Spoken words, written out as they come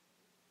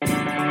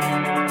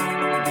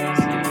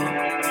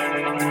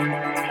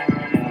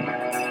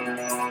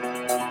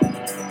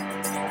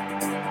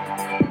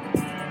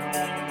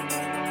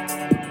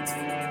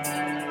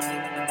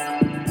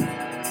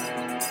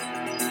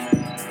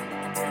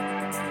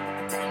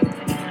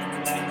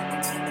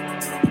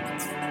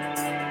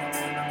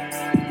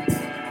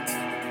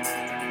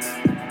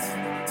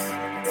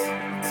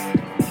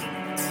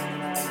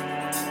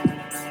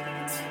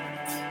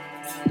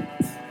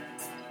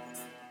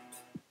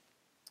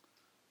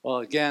Well,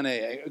 again,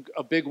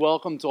 a big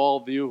welcome to all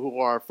of you who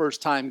are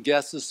first-time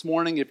guests this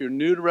morning. If you're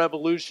new to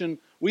Revolution,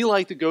 we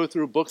like to go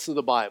through books of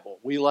the Bible.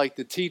 We like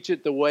to teach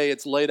it the way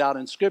it's laid out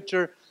in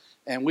Scripture,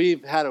 and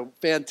we've had a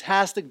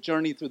fantastic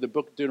journey through the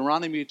book of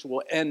Deuteronomy, which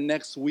will end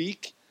next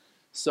week.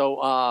 So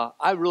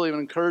I really would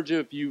encourage you,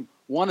 if you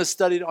want to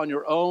study it on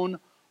your own,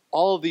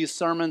 all of these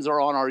sermons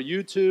are on our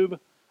YouTube.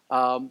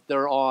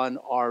 They're on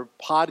our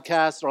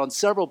podcast. They're on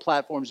several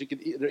platforms.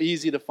 They're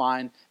easy to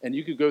find, and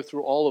you could go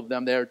through all of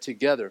them there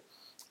together.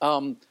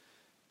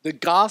 The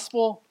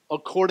gospel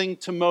according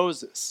to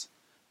Moses.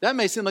 That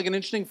may seem like an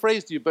interesting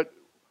phrase to you, but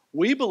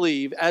we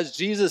believe, as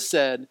Jesus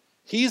said,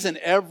 he's in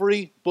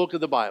every book of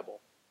the Bible.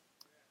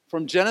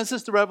 From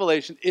Genesis to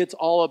Revelation, it's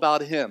all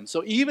about him.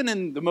 So even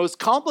in the most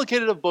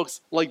complicated of books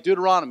like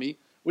Deuteronomy,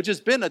 which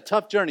has been a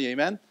tough journey,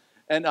 amen?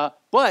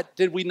 But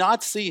did we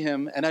not see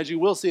him, and as you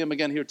will see him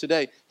again here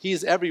today,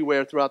 he's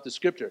everywhere throughout the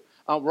Scripture.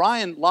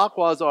 Ryan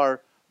Lacroix is our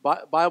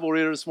Bible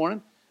reader this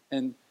morning,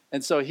 and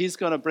so he's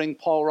going to bring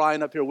Paul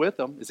Ryan up here with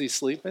him. Is he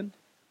sleeping?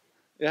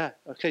 Yeah.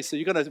 Okay, so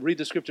you're going to read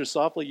the Scripture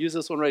softly. Use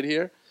this one right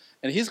here.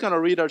 And he's going to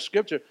read our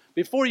Scripture.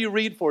 Before you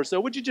read for us,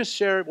 so would you just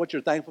share what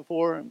you're thankful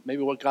for,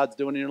 maybe what God's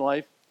doing in your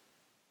life?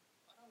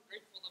 What I'm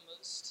grateful the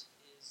most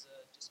is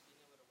just being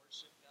able to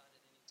worship God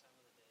at any time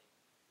of the day.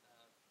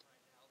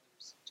 Right now,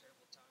 there's a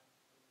terrible time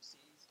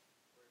overseas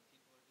where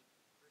people are being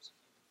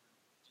persecuted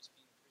for just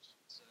being Christian.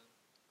 So,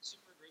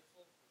 super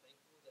grateful and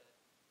thankful that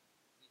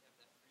we have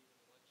that freedom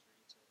and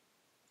luxury to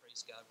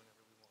praise God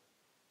whenever we want.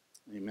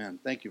 Amen.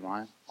 Thank you,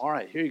 Ryan. All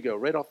right, here you go.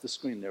 Right off the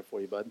screen there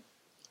for you, bud.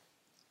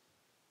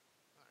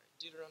 All right,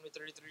 Deuteronomy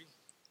 33.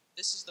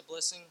 This is the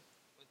blessing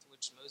with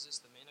which Moses,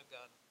 the man of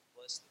God,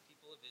 blessed the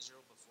people of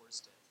Israel before his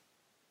death.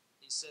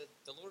 He said,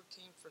 "The Lord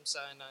came from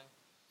Sinai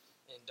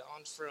and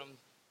dawned from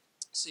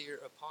Seir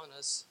upon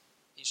us.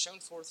 He shone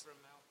forth from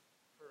Mount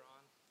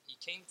Paran. He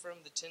came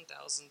from the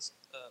 10,000s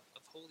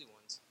of holy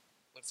ones,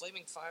 when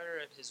flaming fire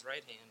at his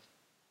right hand.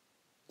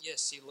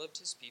 Yes, he loved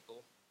his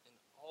people, and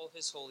all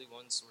his holy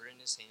ones were in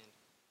his hand.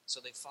 So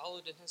they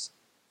followed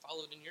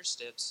in your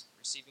steps,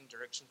 receiving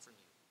direction from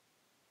you.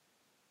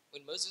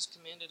 When Moses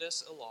commanded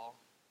us a law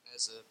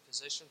as a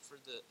possession for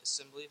the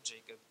assembly of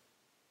Jacob,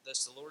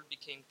 thus the Lord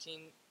became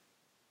king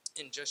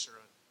in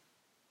Jeshurun,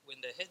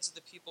 when the heads of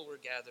the people were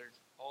gathered,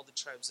 all the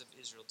tribes of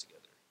Israel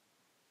together.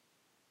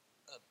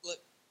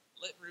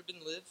 Let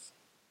Reuben live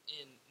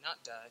and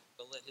not die,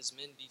 but let his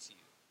men be few.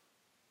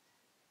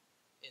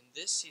 And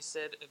this he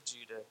said of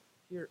Judah,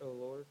 Hear, O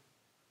Lord,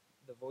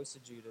 the voice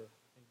of Judah,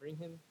 and bring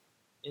him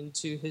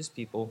into his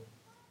people.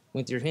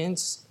 With your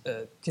hands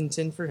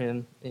contend for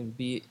him, and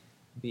be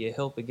a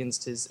help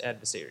against his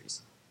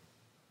adversaries.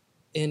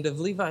 And of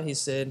Levi he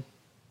said,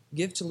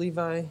 Give to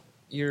Levi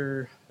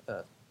your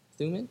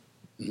Thummim,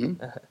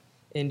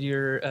 and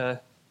your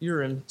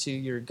Urim to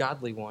your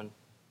godly one,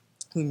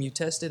 whom you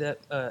tested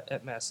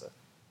at Massa,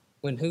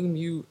 when whom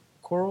you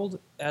quarreled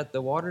at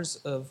the waters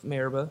of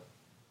Meribah,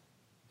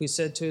 who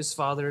said to his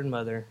father and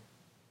mother,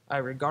 I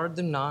regard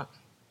them not.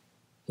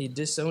 He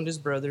disowned his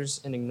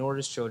brothers and ignored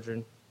his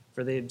children,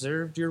 for they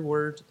observed your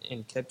word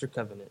and kept your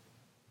covenant.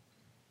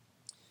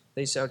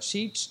 They shall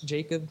teach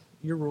Jacob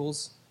your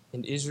rules,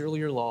 and Israel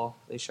your law.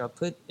 They shall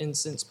put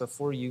incense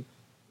before you,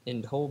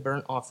 and whole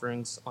burnt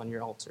offerings on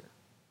your altar.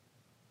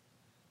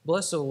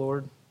 Bless, O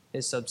Lord,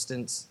 his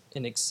substance,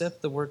 and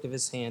accept the work of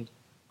his hand.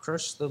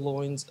 Crush the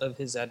loins of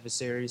his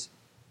adversaries,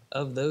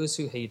 of those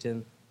who hate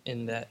him,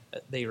 and that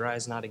they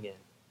rise not again.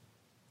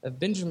 Of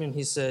Benjamin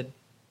he said,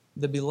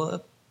 The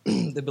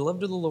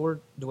beloved of the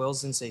Lord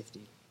dwells in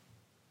safety.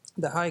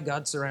 The high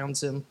God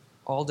surrounds him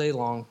all day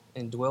long,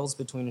 and dwells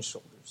between his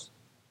shoulders.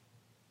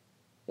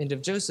 And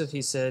of Joseph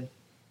he said,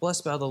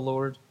 Blessed by the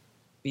Lord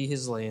be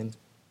his land,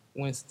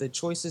 with the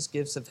choicest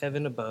gifts of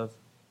heaven above,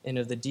 and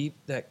of the deep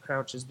that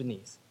crouches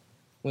beneath,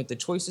 with the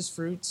choicest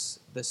fruits,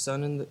 the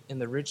sun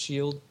and the rich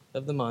yield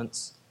of the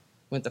months,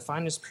 with the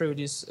finest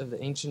produce of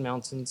the ancient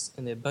mountains,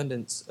 and the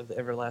abundance of the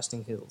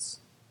everlasting hills,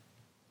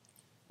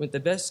 with the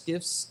best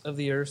gifts of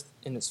the earth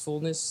in its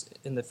fullness,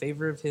 in the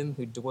favor of him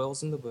who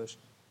dwells in the bush.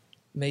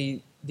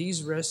 May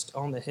these rest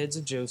on the heads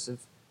of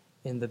Joseph,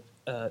 in the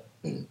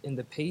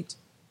pate.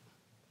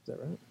 Is that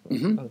right?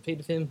 Mm-hmm. On the pate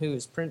of him who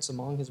is prince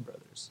among his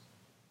brothers.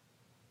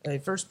 A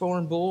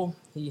firstborn bull,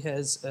 he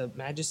has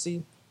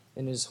majesty,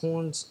 and his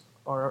horns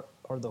are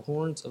the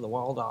horns of the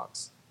wild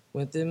ox.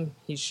 With them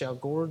he shall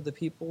goad the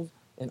people,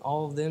 and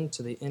all of them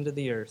to the end of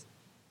the earth.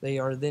 They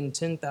are then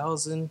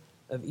 10,000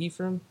 of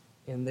Ephraim,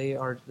 and they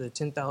are the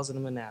 10,000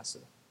 of Manasseh.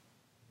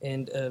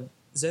 And of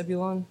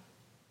Zebulun,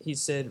 he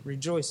said,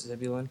 Rejoice,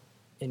 Zebulun,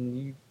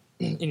 in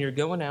your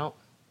going out,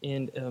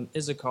 and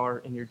Issachar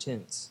in your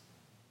tents.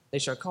 They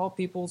shall call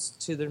peoples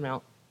to their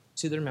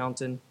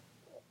mountain.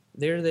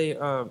 There they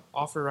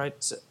offer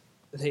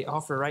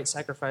right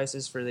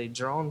sacrifices, for they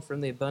drawn from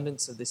the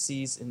abundance of the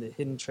seas and the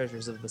hidden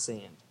treasures of the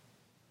sand.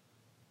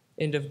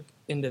 And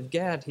of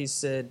Gad he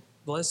said,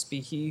 Blessed be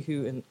he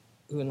who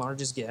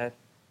enlarges Gad.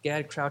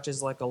 Gad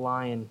crouches like a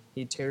lion.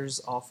 He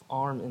tears off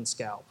arm and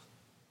scalp.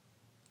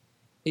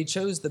 He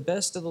chose the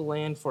best of the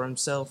land for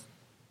himself,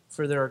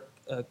 for there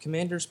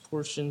commander's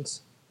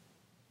portions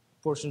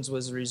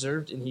was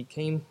reserved, and he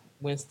came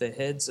with the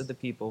heads of the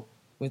people.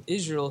 With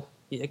Israel,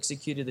 he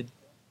executed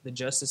the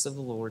justice of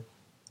the Lord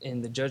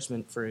and the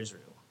judgment for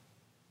Israel.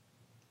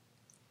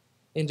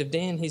 And of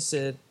Dan he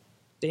said,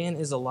 Dan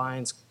is a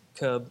lion's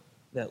cub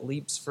that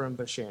leaps from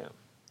Bashan.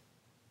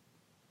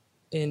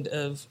 And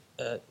of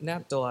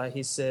Naphtali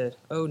he said,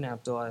 O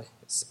Naphtali,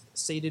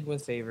 sated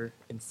with favor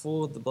and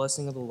full of the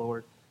blessing of the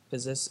Lord,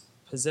 possesses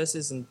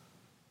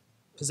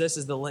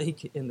the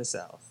lake in the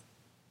south.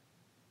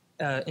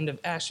 And of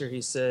Asher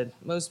he said,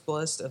 most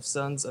blessed of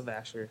sons of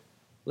Asher,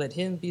 let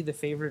him be the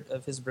favorite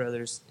of his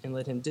brothers, and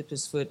let him dip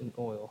his foot in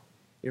oil.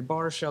 Your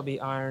bars shall be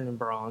iron and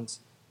bronze,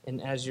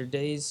 and as your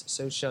days,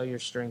 so shall your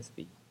strength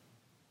be.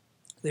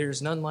 There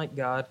is none like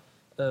God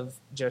of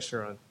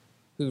Jeshurun,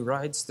 who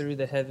rides through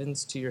the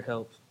heavens to your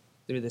help,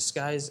 through the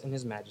skies in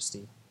his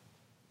majesty.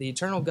 The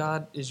eternal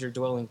God is your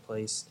dwelling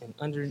place, and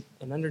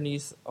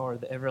underneath are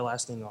the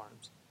everlasting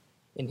arms.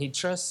 And he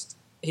thrust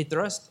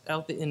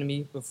out the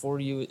enemy before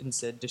you and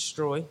said,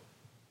 destroy.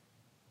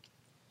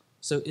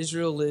 So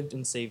Israel lived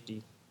in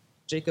safety.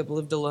 Jacob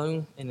lived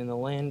alone and in the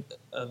land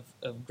of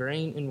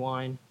grain and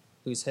wine,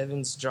 whose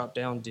heavens drop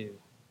down dew.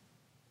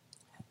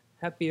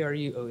 Happy are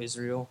you, O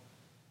Israel,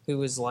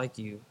 who is like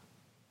you,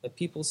 a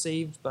people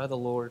saved by the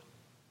Lord,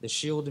 the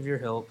shield of your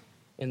help,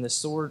 and the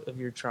sword of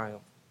your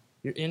triumph.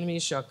 Your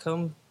enemies shall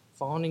come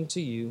fawning to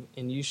you,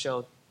 and you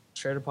shall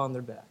tread upon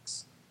their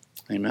backs.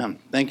 Amen.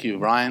 Thank you,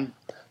 Ryan.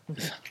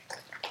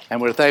 And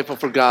we're thankful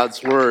for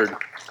God's word.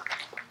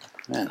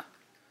 Man.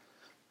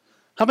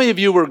 How many of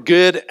you were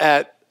good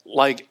at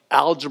like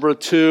algebra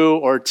 2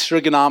 or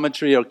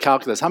trigonometry or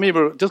calculus? How many of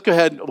you, just go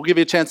ahead, we'll give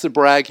you a chance to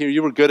brag here.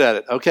 You were good at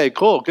it. Okay,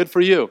 cool, good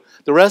for you.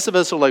 The rest of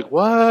us are like,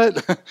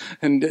 what?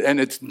 and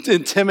it's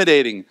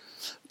intimidating.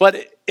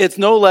 But it's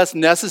no less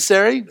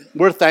necessary.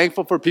 We're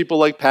thankful for people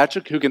like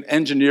Patrick who can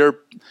engineer,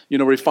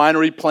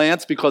 refinery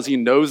plants because he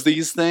knows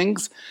these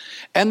things.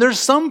 And there's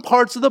some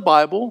parts of the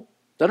Bible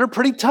that are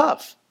pretty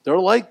tough. They're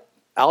like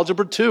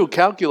algebra 2,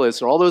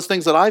 calculus, or all those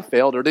things that I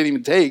failed or didn't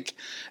even take.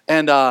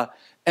 And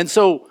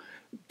so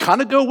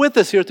kind of go with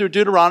us here through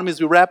Deuteronomy as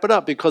we wrap it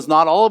up, because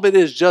not all of it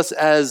is just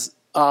as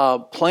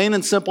plain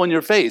and simple in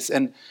your face.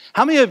 And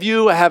how many of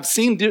you have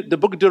seen the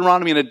book of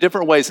Deuteronomy in a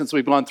different way since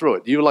we've gone through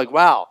it? You're like,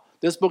 wow,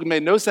 this book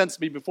made no sense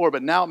to me before,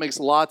 but now it makes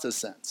lots of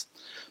sense.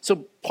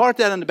 So park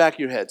that in the back of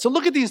your head. So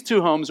look at these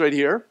two homes right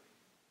here.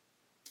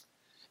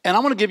 And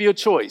I'm going to give you a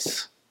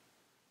choice.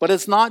 But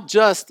it's not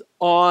just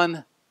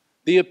on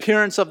the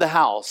appearance of the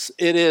house.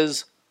 It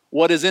is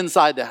what is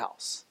inside the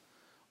house.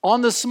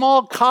 On the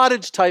small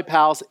cottage-type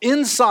house,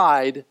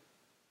 inside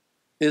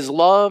is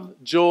love,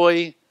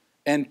 joy,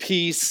 and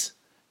peace,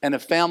 and a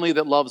family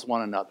that loves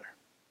one another.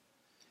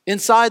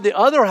 Inside the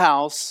other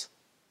house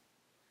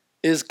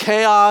is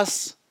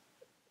chaos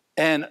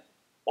and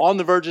on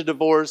the verge of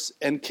divorce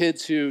and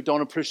kids who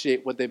don't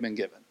appreciate what they've been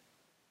given.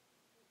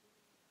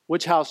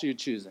 Which house are you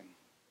choosing?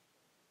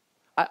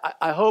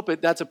 I hope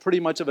that's a pretty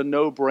much of a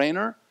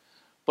no-brainer,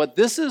 but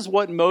this is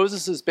what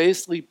Moses is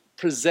basically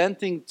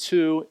presenting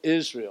to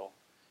Israel.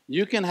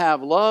 You can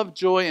have love,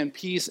 joy, and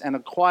peace and a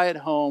quiet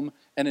home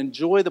and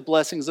enjoy the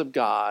blessings of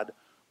God,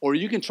 or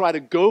you can try to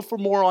go for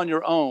more on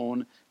your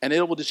own and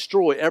it will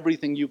destroy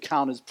everything you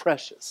count as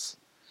precious.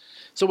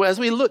 So as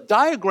we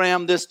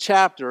diagram this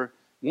chapter,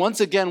 once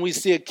again we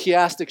see a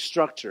chiastic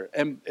structure.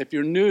 And if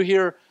you're new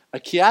here, a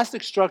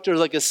chiastic structure is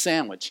like a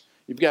sandwich.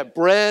 You've got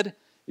bread,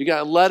 you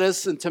got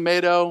lettuce and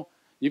tomato,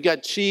 you've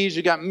got cheese,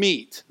 you got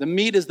meat. The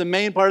meat is the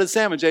main part of the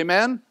sandwich,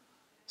 amen?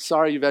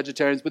 Sorry, you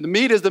vegetarians, but the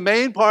meat is the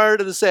main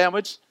part of the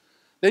sandwich.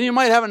 Then you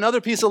might have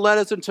another piece of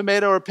lettuce and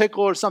tomato or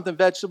pickle or something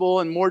vegetable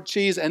and more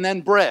cheese, and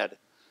then bread.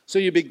 So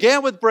you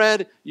began with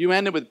bread, you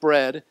ended with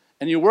bread,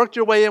 and you worked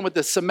your way in with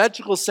the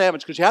symmetrical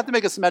sandwich, because you have to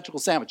make a symmetrical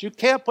sandwich. You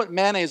can't put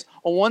mayonnaise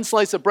on one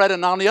slice of bread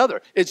and not on the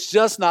other. It's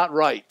just not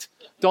right.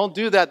 Don't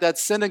do that.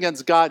 That's sin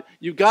against God.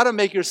 You've got to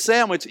make your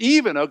sandwich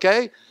even,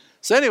 okay?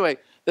 So anyway,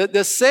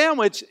 the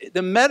sandwich,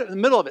 the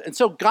middle of it. And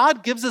so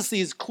God gives us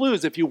these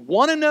clues. If you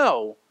want to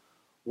know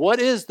what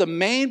is the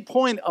main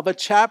point of a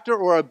chapter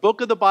or a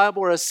book of the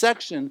Bible or a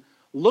section,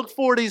 look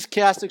for these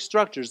chiastic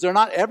structures. They're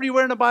not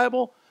everywhere in the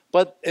Bible,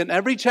 but in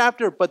every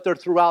chapter, but they're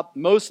throughout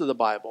most of the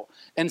Bible.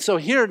 And so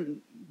here,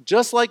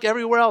 just like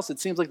everywhere else, it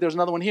seems like there's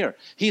another one here.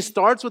 He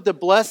starts with the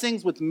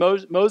blessings, with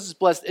Moses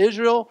blessed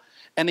Israel,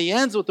 and he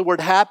ends with the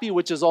word happy,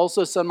 which is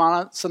also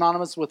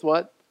synonymous with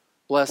what?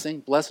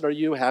 Blessing. Blessed are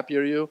you, happy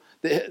are you.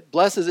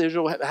 Blessed is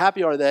Israel,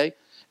 happy are they.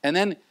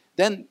 And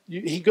then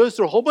he goes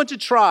through a whole bunch of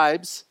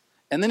tribes,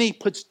 and then he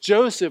puts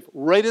Joseph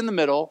right in the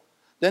middle,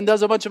 then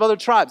does a bunch of other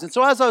tribes. And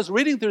so as I was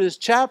reading through this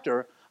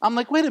chapter, I'm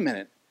like, wait a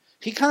minute.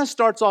 He kind of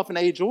starts off in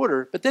age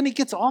order, but then he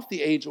gets off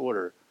the age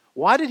order.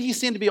 Why did he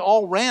seem to be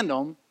all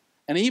random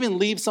and even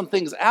leave some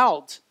things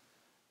out?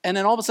 And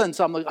then all of a sudden,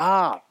 so I'm like,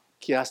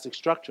 chiastic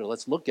structure.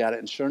 Let's look at it.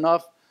 And sure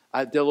enough,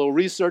 I did a little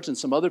research, and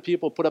some other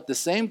people put up the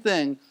same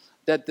thing,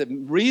 that the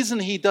reason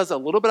he does a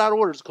little bit out of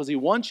order is because he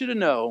wants you to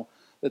know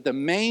that the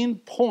main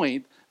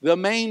point, the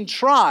main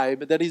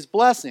tribe that he's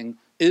blessing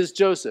is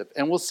Joseph,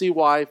 and we'll see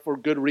why for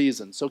good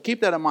reason. So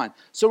keep that in mind.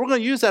 So we're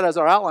going to use that as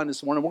our outline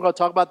this morning. We're going to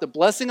talk about the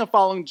blessing of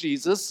following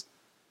Jesus,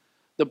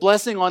 the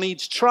blessing on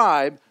each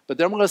tribe, but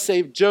then we're going to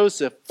save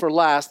Joseph for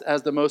last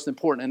as the most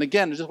important. And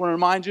again, I just want to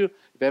remind you, if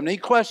you have any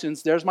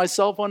questions, there's my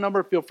cell phone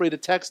number. Feel free to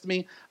text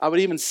me. I would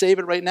even save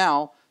it right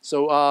now,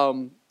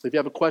 so if you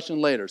have a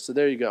question later. So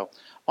there you go.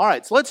 All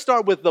right, so let's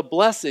start with the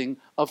blessing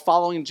of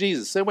following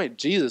Jesus. Say, wait,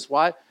 Jesus,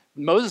 why?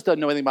 Moses doesn't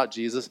know anything about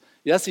Jesus.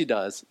 Yes, he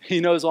does. He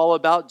knows all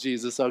about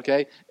Jesus,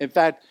 okay? In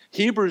fact,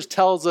 Hebrews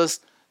tells us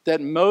that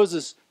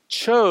Moses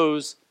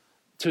chose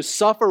to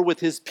suffer with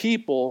his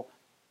people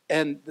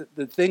and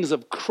the things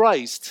of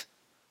Christ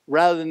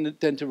rather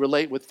than to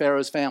relate with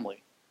Pharaoh's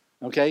family,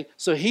 okay?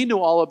 So he knew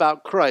all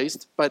about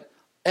Christ, but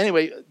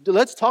anyway,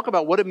 let's talk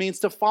about what it means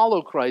to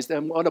follow Christ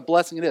and what a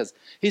blessing it is.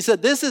 He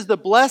said, this is the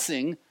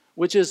blessing,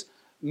 which is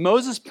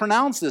Moses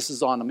pronounced this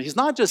is on him. He's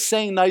not just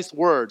saying nice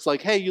words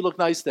like, hey, you look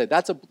nice today.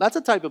 That's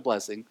a type of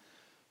blessing.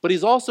 But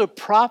he's also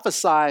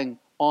prophesying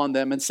on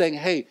them and saying,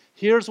 hey,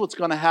 here's what's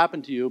going to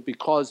happen to you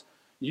because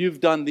you've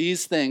done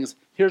these things.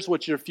 Here's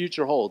what your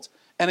future holds.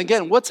 And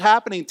again, what's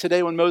happening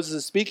today when Moses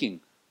is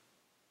speaking?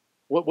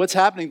 What's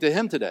happening to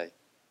him today?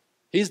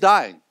 He's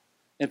dying.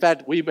 In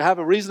fact, we have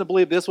a reason to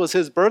believe this was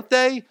his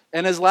birthday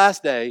and his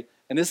last day,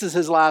 and this is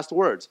his last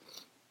words.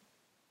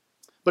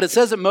 But it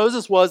says that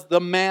Moses was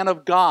the man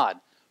of God.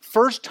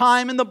 First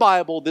time in the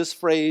Bible this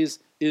phrase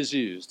is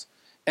used.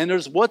 And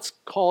there's what's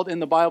called in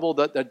the Bible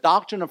the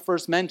doctrine of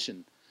first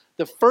mention.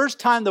 The first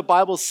time the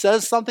Bible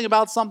says something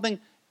about something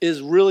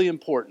is really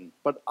important,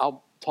 but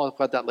I'll talk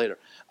about that later.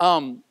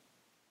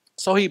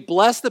 So he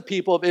blessed the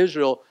people of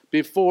Israel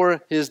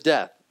before his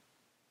death.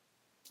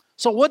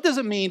 So what does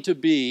it mean to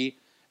be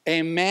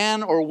a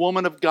man or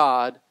woman of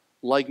God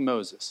like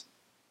Moses?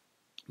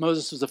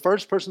 Moses was the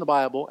first person in the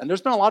Bible, and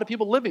there's been a lot of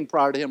people living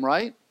prior to him,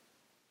 right?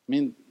 I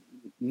mean,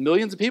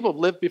 millions of people have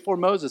lived before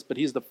Moses, but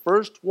he's the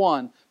first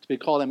one to be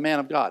called a man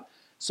of God.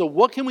 So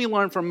what can we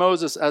learn from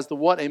Moses as to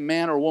what a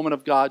man or woman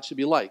of God should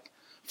be like?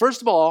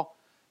 First of all,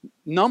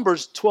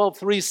 Numbers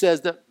 12:3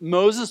 says that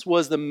Moses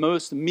was the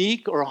most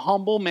meek or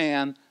humble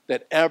man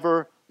that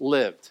ever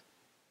lived.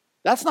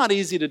 That's not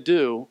easy to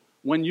do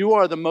when you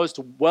are the most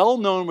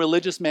well-known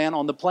religious man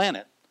on the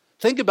planet.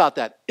 Think about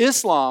that.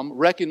 Islam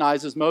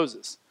recognizes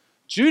Moses.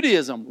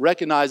 Judaism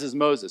recognizes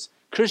Moses.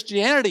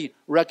 Christianity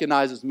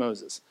recognizes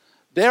Moses.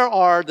 There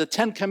are the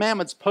 10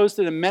 Commandments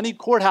posted in many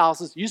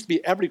courthouses, used to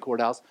be every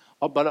courthouse,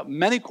 but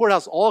many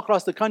courthouses all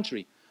across the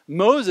country.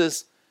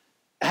 Moses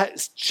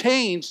has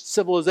changed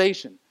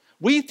civilization.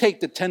 We take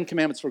the 10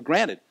 Commandments for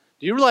granted.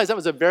 Do you realize that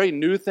was a very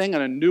new thing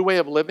and a new way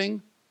of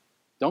living?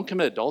 Don't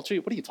commit adultery?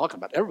 What are you talking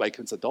about? Everybody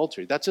commits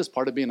adultery. That's just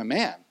part of being a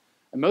man.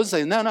 And Moses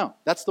says, no,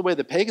 that's the way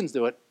the pagans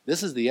do it.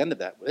 This is the end of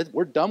that.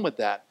 We're done with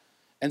that.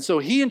 And so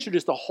he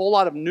introduced a whole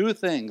lot of new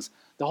things.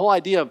 The whole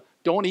idea of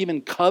don't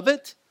even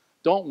covet,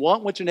 don't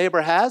want what your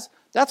neighbor has.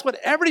 That's what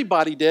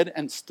everybody did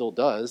and still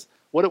does.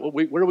 Where do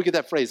we get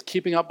that phrase?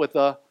 Keeping up with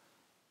the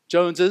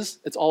Joneses.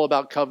 It's all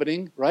about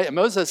coveting, right? And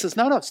Moses says,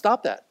 no,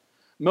 stop that.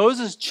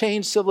 Moses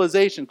changed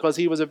civilization because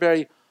he was a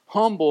very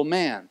humble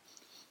man.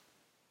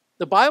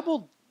 The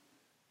Bible's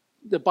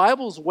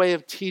way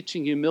of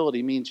teaching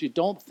humility means you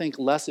don't think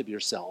less of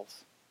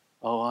yourself.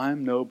 Oh,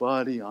 I'm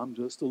nobody. I'm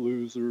just a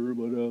loser,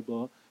 blah, blah,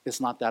 blah. It's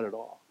not that at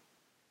all.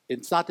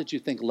 It's not that you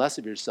think less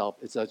of yourself.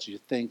 It's that you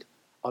think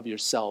of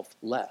yourself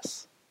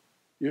less.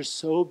 You're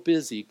so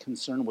busy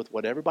concerned with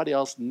what everybody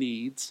else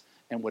needs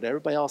and what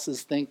everybody else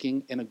is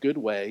thinking in a good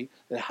way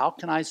that how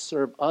can I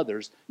serve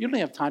others? You don't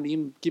have time to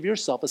even give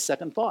yourself a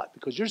second thought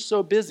because you're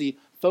so busy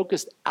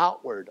focused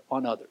outward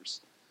on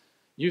others.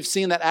 You've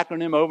seen that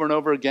acronym over and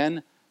over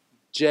again,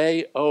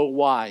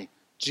 JOY.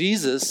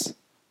 Jesus,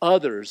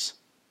 others,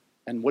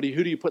 and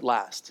who do you put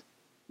last?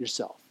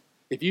 Yourself.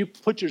 If you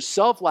put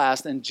yourself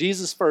last and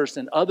Jesus first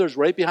and others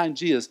right behind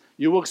Jesus,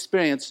 you will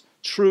experience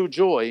true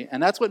joy.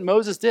 And that's what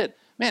Moses did.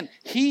 Man,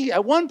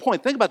 at one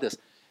point, think about this.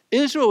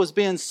 Israel was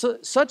being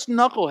such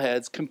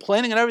knuckleheads,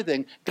 complaining and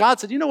everything. God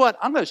said, you know what?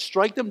 I'm going to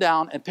strike them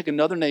down and pick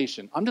another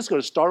nation. I'm just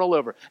going to start all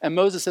over. And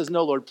Moses says,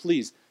 no, Lord,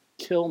 please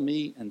kill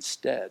me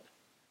instead.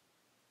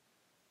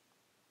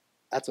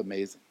 That's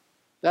amazing.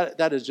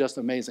 That is just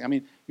amazing. I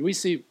mean, we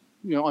see,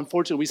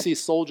 unfortunately, we see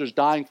soldiers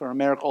dying for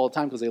America all the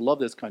time because they love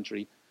this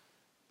country.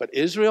 But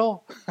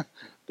Israel,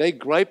 they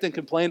griped and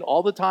complained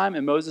all the time,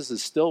 and Moses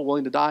is still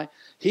willing to die.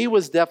 He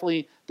was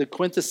definitely the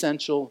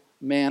quintessential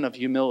man of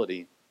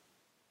humility.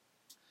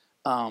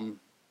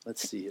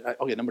 Let's see.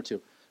 Okay, number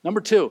two. Number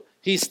two,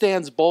 he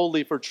stands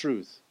boldly for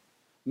truth.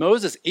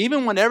 Moses,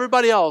 even when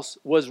everybody else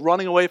was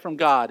running away from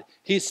God,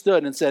 he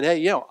stood and said,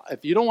 hey,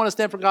 if you don't want to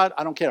stand for God,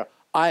 I don't care.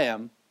 I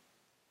am.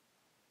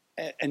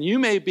 And you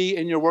may be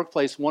in your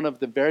workplace one of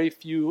the very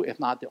few, if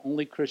not the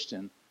only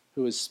Christian,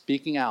 who is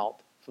speaking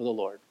out for the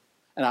Lord.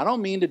 And I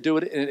don't mean to do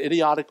it in an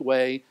idiotic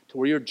way to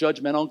where you're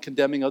judgmental and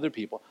condemning other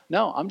people.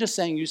 No, I'm just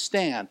saying you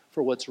stand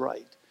for what's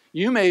right.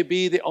 You may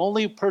be the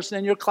only person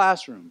in your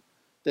classroom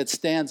that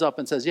stands up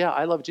and says, yeah,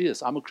 I love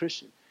Jesus. I'm a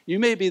Christian. You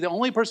may be the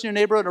only person in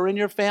your neighborhood or in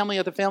your family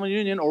at the family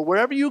union or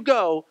wherever you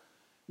go,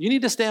 You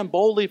need to stand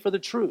boldly for the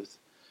truth.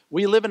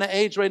 We live in an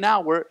age right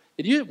now where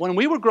when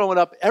we were growing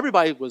up,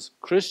 everybody was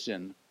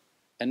Christian.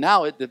 And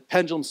now the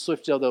pendulum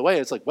switched the other way.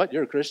 It's like, what,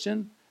 you're a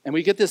Christian? And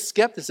we get this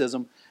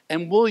skepticism.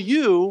 And will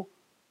you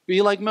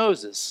be like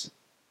Moses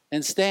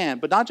and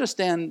stand, but not just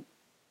stand,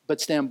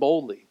 but stand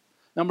boldly?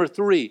 Number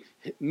 3,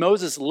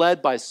 Moses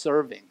led by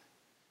serving.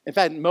 In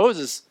fact,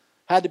 Moses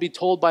had to be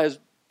told by his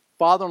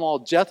father-in-law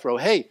Jethro,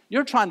 hey,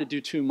 you're trying to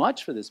do too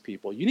much for this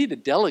people. You need to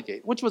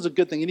delegate, which was a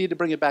good thing. You need to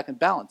bring it back in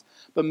balance.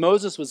 But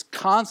Moses was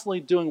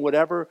constantly doing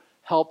whatever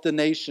helped the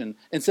nation.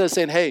 Instead of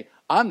saying, hey,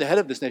 I'm the head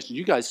of this nation,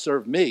 you guys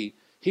serve me.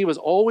 He was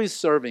always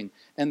serving.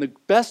 And the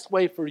best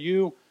way for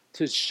you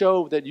to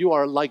show that you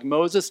are like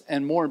Moses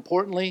and, more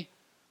importantly,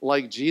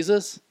 like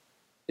Jesus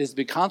is to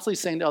be constantly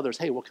saying to others,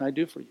 hey, what can I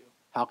do for you?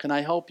 How can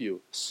I help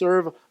you?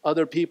 Serve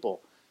other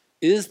people.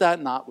 Is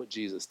that not what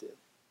Jesus did?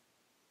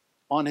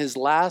 On his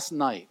last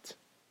night,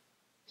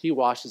 he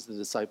washes the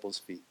disciples'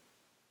 feet.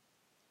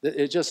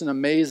 It's just an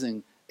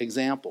amazing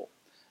example.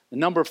 And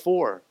number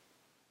 4,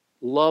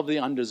 love the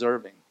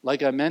undeserving.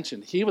 Like I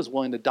mentioned, he was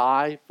willing to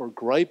die for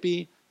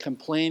gripey,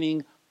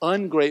 complaining,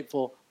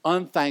 ungrateful,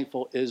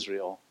 unthankful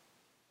Israel.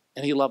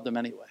 And he loved them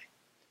anyway.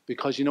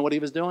 Because you know what he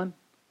was doing?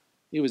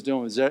 He was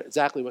doing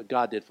exactly what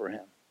God did for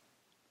him.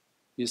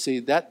 You see,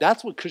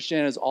 that's what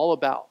Christianity is all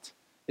about,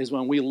 is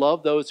when we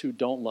love those who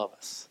don't love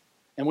us.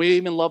 And we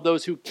even love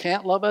those who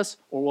can't love us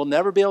or will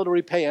never be able to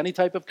repay any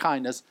type of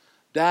kindness.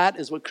 That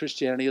is what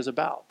Christianity is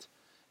about.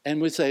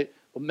 And we say,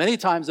 well, many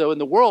times, though, in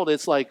the world,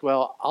 it's like,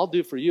 well, I'll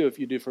do for you if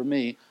you do for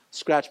me.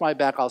 Scratch my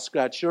back, I'll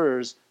scratch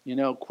yours.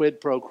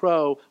 Quid pro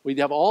quo. We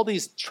have all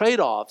these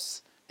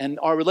trade-offs, and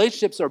our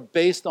relationships are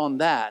based on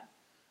that.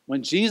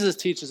 When Jesus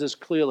teaches us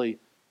clearly,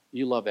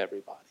 you love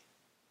everybody.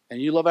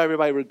 And you love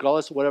everybody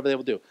regardless of whatever they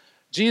will do.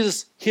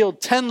 Jesus healed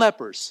 10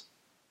 lepers.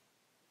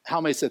 How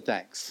many said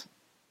thanks?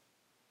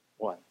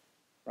 1,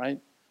 right?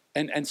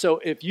 And so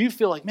if you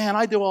feel like, man,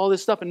 I do all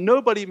this stuff and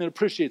nobody even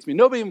appreciates me,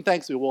 nobody even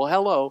thanks me, well,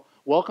 hello,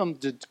 welcome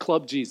to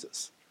Club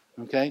Jesus,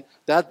 okay?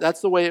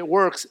 That's the way it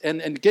works,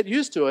 and get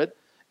used to it.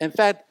 In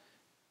fact,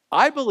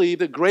 I believe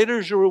that greater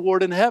is your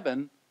reward in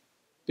heaven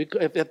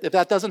if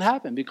that doesn't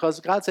happen, because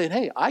God's saying,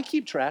 hey, I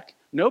keep track.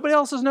 Nobody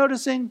else is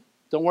noticing.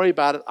 Don't worry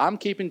about it. I'm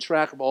keeping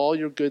track of all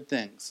your good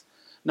things.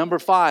 Number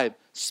 5,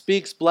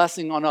 speaks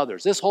blessing on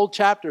others. This whole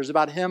chapter is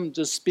about him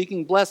just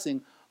speaking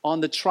blessing on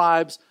the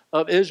tribes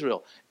of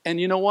Israel.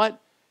 And you know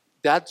what?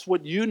 That's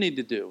what you need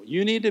to do.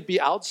 You need to be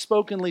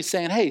outspokenly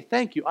saying, hey,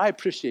 thank you. I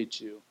appreciate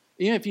you.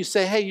 Even if you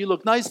say, hey, you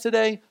look nice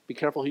today. Be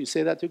careful who you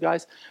say that to,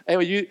 guys.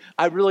 Anyway,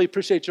 I really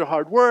appreciate your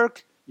hard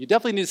work. You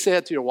definitely need to say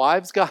that to your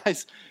wives,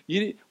 guys.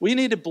 We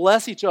need to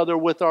bless each other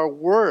with our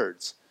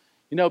words.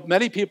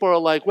 Many people are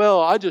like,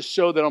 well, I just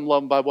show that I'm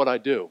loved by what I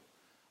do.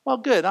 Well,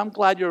 good. I'm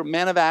glad you're a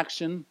man of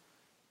action,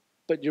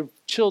 but your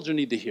children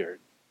need to hear it.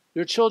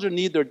 Your children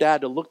need their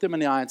dad to look them in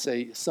the eye and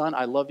say, son,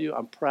 I love you.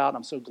 I'm proud.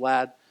 I'm so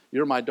glad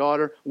you're my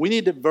daughter. We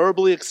need to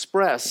verbally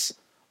express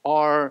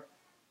our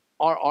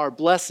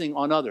blessing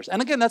on others.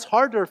 And again, that's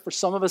harder for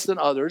some of us than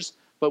others,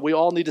 but we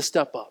all need to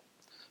step up.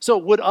 So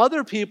would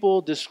other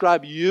people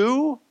describe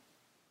you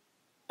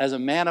as a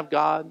man of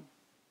God?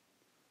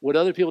 Would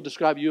other people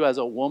describe you as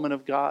a woman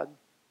of God?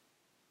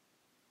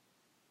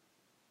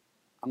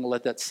 I'm going to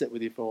let that sit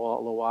with you for a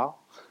little while.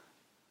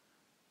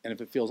 And if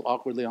it feels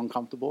awkwardly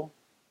uncomfortable,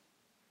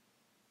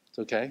 it's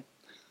okay.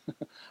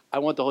 I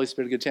want the Holy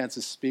Spirit to get a chance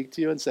to speak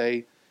to you and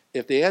say,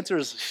 if the answer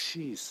is,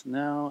 geez,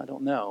 no, I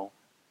don't know,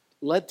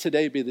 let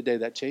today be the day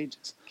that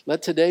changes.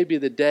 Let today be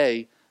the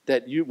day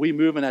that we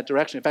move in that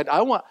direction. In fact,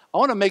 I want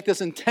to make this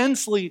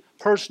intensely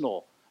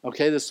personal,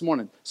 okay, this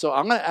morning. So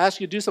I'm going to ask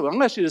you to do something. I'm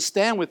going to ask you to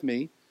stand with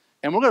me,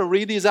 and we're going to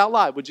read these out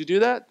loud. Would you do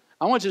that?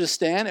 I want you to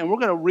stand, and we're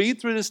going to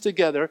read through this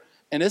together,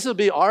 and this will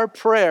be our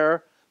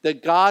prayer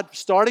that God,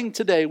 starting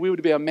today, we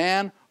would be a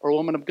man or a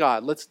woman of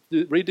God. Let's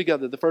read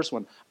together the first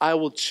one. I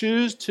will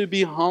choose to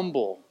be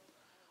humble.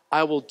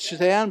 I will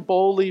stand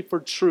boldly for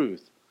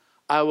truth.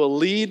 I will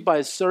lead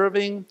by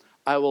serving.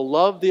 I will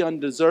love the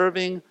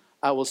undeserving.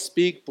 I will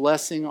speak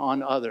blessing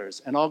on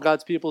others. And all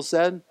God's people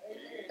said,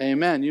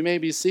 Amen. You may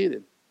be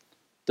seated.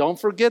 Don't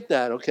forget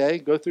that, okay?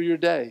 Go through your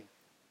day.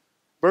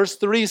 Verse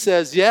 3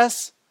 says,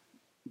 yes,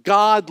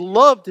 God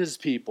loved his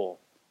people.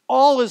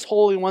 All his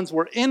holy ones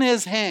were in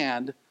his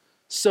hand,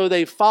 so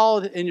they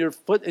followed in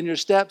your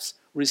steps,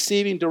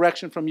 receiving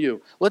direction from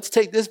you. Let's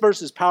take, this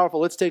verse is powerful.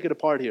 Let's take it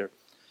apart here.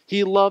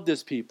 He loved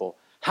his people.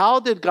 How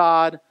did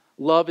God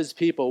love his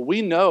people?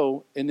 We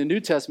know in the New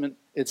Testament,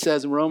 it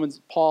says in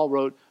Romans, Paul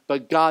wrote,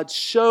 but God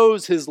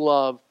shows his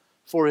love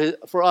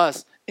for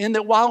us in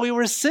that while we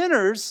were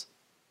sinners,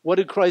 what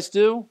did Christ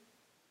do?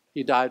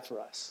 He died for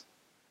us.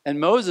 And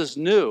Moses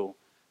knew,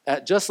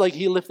 just like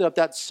he lifted up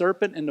that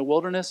serpent in the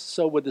wilderness,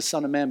 so would the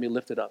Son of Man be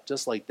lifted up,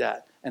 just like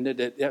that. And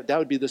that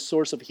would be the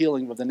source of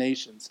healing of the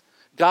nations.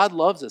 God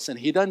loves us, and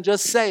he doesn't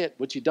just say it,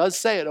 which he does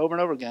say it over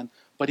and over again,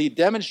 but he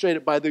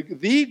demonstrated by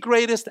the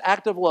greatest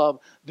act of love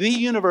the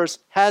universe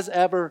has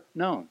ever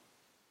known.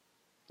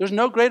 There's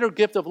no greater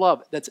gift of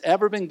love that's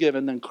ever been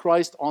given than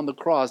Christ on the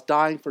cross,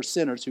 dying for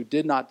sinners who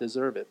did not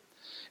deserve it.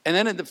 And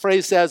then the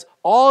phrase says,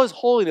 all his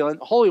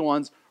holy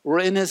ones were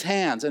in his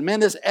hands. And man,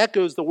 this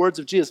echoes the words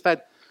of Jesus. In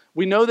fact,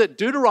 we know that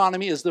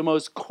Deuteronomy is the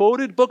most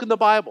quoted book in the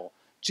Bible.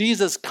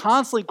 Jesus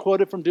constantly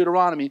quoted from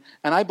Deuteronomy,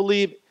 and I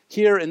believe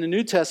here in the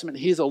New Testament,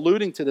 he's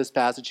alluding to this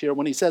passage here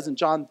when he says in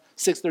John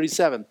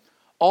 6:37,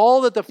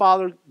 all that the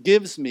Father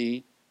gives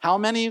me, how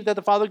many that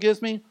the Father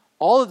gives me?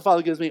 All that the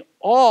Father gives me,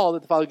 all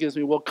that the Father gives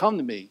me will come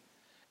to me.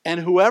 And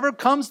whoever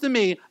comes to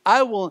me,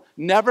 I will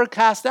never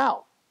cast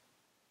out.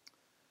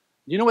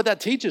 You know what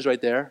that teaches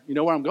right there? You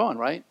know where I'm going,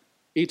 right?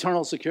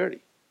 Eternal security.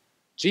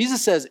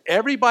 Jesus says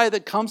everybody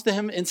that comes to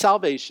him in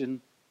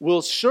salvation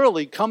will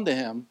surely come to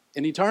him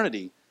in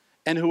eternity.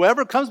 And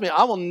whoever comes to me,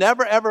 I will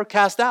never, ever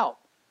cast out.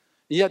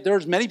 Yet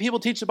there's many people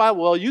teach the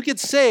Bible, well, you get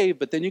saved,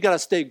 but then you got to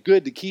stay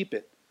good to keep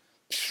it.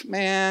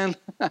 Man,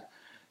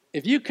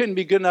 if you couldn't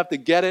be good enough to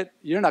get it,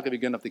 you're not going to be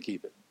good enough to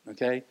keep it,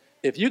 okay?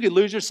 If you could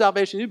lose your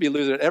salvation, you'd be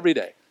losing it every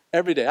day.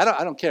 Every day.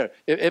 I don't care.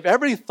 If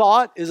every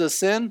thought is a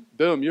sin,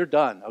 boom, you're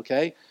done,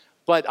 okay?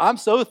 But I'm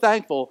so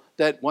thankful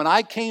that when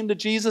I came to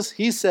Jesus,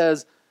 he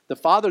says, the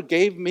Father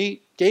gave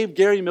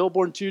Gary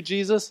Milborn to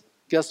Jesus.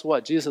 Guess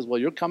what? Jesus says, well,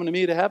 you're coming to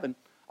me to heaven.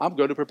 I'm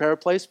going to prepare a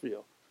place for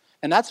you.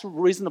 And that's the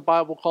reason the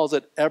Bible calls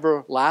it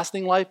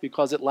everlasting life,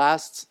 because it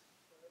lasts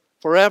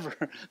forever.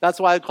 That's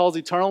why it calls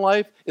eternal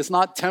life. It's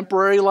not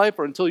temporary life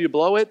or until you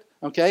blow it,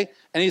 okay?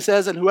 And he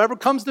says, and whoever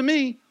comes to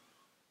me,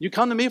 you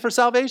come to me for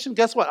salvation,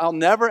 guess what? I'll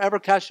never, ever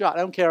cast you out. I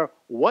don't care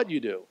what you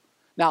do.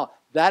 Now,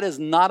 that is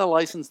not a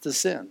license to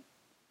sin.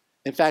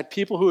 In fact,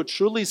 people who are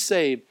truly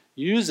saved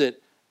use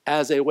it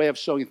as a way of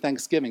showing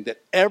thanksgiving,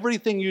 that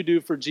everything you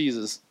do for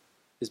Jesus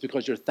is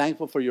because you're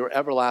thankful for your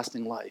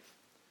everlasting life.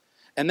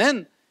 And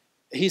then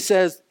he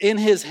says, in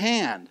his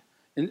hand,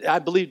 and I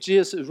believe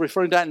Jesus is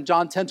referring to that in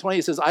John 10:20.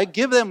 He says, I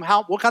give them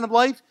what kind of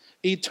life?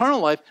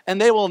 Eternal life,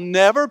 and they will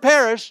never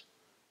perish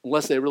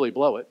unless they really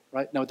blow it,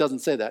 right? No, it doesn't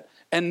say that.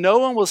 And no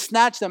one will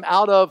snatch them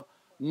out of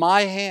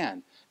my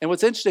hand. And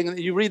what's interesting,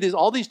 you read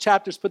all these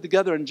chapters put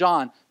together in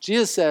John,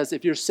 Jesus says,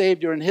 if you're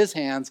saved, you're in his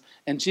hands,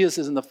 and Jesus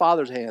is in the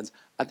Father's hands.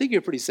 I think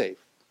you're pretty safe.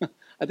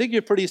 I think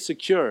you're pretty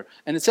secure.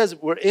 And it says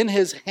we're in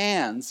his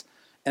hands,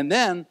 and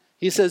then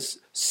he says,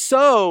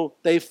 so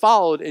they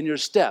followed in your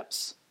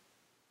steps.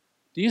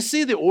 Do you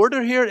see the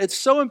order here? It's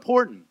so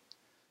important.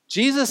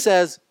 Jesus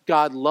says,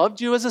 God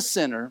loved you as a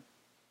sinner.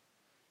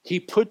 He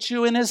put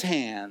you in his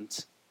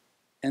hands.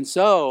 And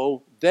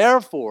so,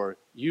 therefore,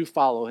 you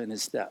follow in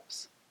his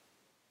steps.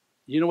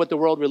 You know what the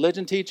world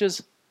religion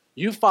teaches?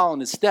 You follow in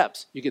his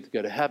steps, you get to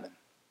go to heaven.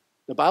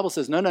 The Bible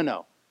says,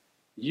 no.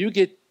 You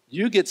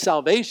get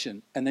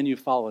salvation, and then you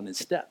follow in his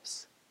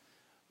steps.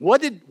 When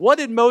did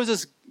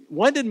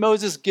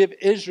Moses give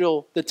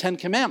Israel the 10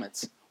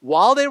 Commandments?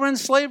 While they were in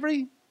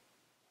slavery?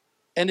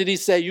 And did he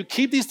say, you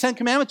keep these 10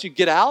 Commandments, you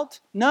get out?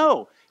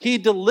 No. He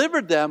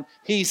delivered them,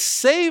 he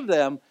saved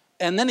them,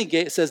 and then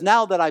he says,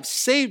 now that I've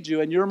saved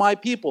you and you're my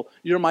people,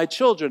 you're my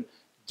children,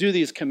 do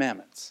these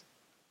commandments.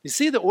 You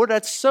see the order?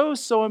 That's so,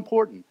 so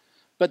important.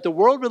 But the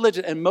world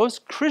religion and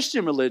most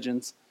Christian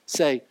religions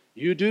say,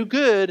 you do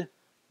good,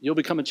 you'll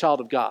become a child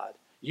of God.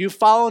 You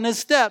follow in his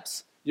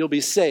steps, you'll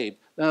be saved.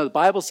 Now, the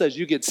Bible says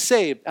you get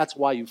saved, that's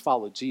why you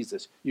follow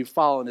Jesus. You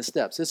follow in his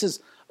steps. This is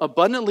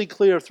abundantly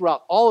clear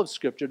throughout all of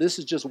Scripture. This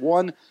is just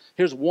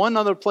here's one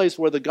other place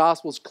where the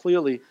gospel is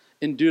clearly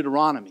in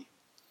Deuteronomy.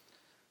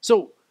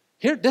 So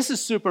here, this is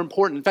super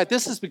important. In fact,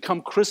 this has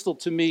become crystal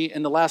to me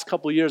in the last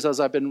couple of years as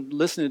I've been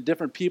listening to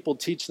different people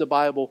teach the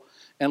Bible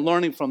and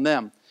learning from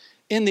them.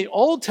 In the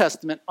Old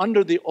Testament,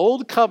 under the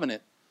Old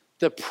Covenant,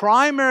 the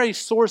primary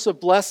source of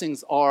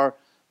blessings are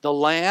the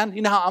land.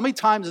 You know how many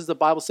times does the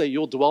Bible say,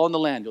 you'll dwell in the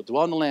land,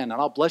 and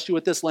I'll bless you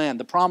with this land,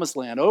 the promised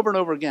land, over and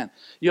over again.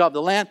 You have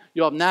the land,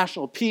 you'll have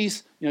national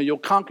peace, you'll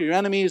conquer your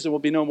enemies, there will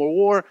be no more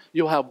war,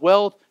 you'll have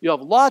wealth, you'll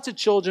have lots of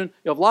children,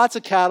 you'll have lots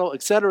of cattle,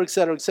 etc.,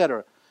 etc.,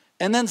 etc.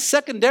 And then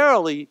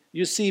secondarily,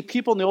 you see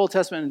people in the Old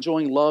Testament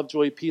enjoying love,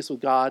 joy, peace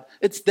with God.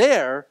 It's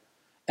there,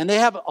 and they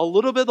have a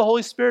little bit of the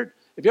Holy Spirit.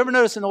 If you ever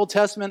notice in the Old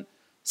Testament,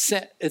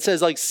 it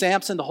says like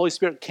Samson, the Holy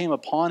Spirit came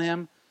upon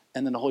him,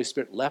 and then the Holy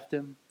Spirit left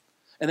him.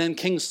 And then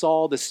King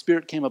Saul, the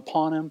Spirit came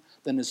upon him,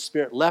 then the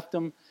Spirit left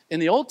him. In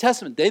the Old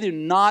Testament, they do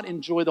not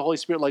enjoy the Holy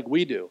Spirit like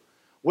we do.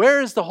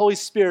 Where is the Holy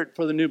Spirit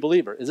for the new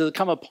believer? Is it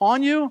come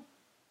upon you?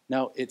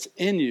 No, it's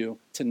in you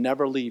to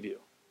never leave you.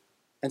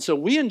 And so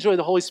we enjoy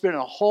the Holy Spirit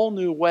in a whole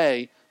new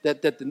way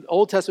that the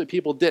Old Testament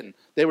people didn't.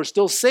 They were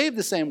still saved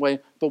the same way,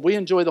 but we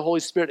enjoy the Holy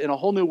Spirit in a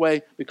whole new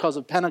way because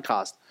of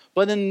Pentecost.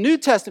 But in the New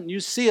Testament,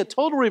 you see a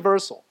total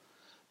reversal.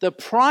 The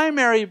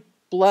primary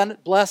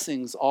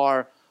blessings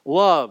are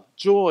love,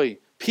 joy,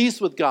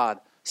 peace with God,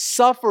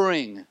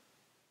 suffering.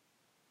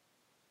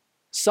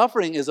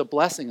 Suffering is a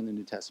blessing in the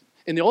New Testament.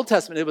 In the Old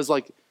Testament, it was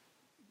like,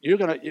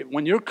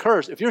 when you're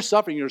cursed, if you're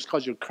suffering, it's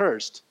because you're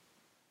cursed.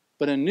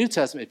 But in the New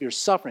Testament, if you're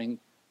suffering,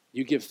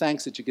 you give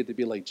thanks that you get to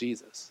be like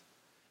Jesus.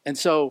 And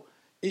so,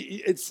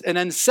 and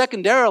then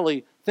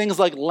secondarily, things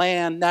like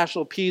land,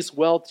 national peace,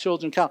 wealth,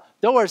 children, cattle,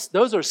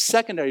 those are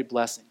secondary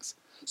blessings.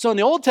 So in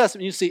the Old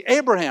Testament, you see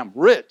Abraham,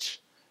 rich.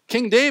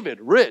 King David,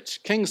 rich.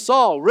 King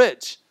Saul,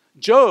 rich.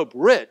 Job,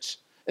 rich.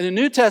 In the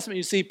New Testament,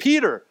 you see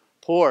Peter,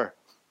 poor.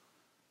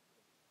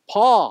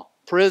 Paul,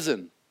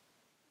 prison.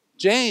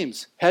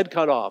 James, head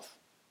cut off.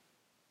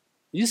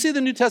 You see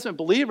the New Testament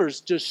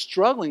believers just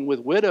struggling with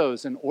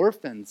widows and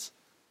orphans,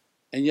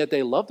 and yet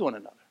they loved one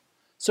another.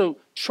 So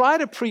try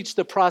to preach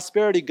the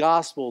prosperity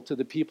gospel to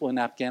the people in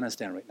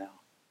Afghanistan right now.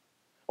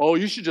 Oh,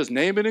 you should just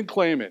name it and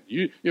claim it.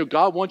 You know,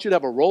 God wants you to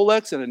have a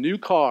Rolex and a new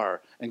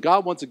car, and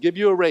God wants to give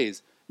you a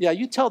raise. Yeah,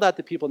 you tell that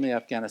to people in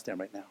Afghanistan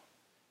right now.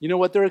 You know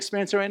what they're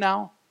experiencing right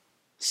now?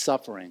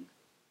 Suffering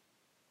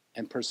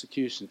and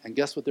persecution. And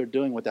guess what they're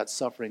doing with that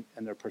suffering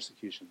and their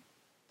persecution?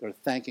 They're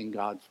thanking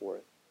God for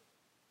it.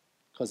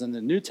 Because in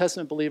the New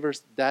Testament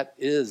believers, that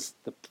is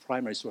the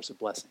primary source of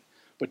blessing.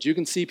 But you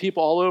can see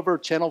people all over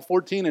Channel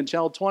 14 and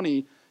Channel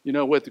 20, you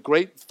know, with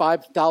great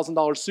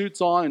 $5,000 suits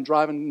on and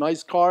driving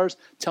nice cars,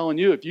 telling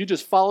you if you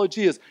just follow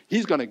Jesus,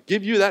 he's going to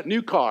give you that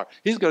new car.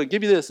 He's going to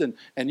give you this, and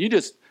you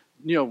just,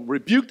 you know,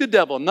 rebuke the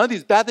devil. None of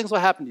these bad things will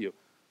happen to you.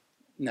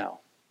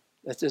 No,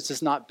 it's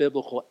just not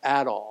biblical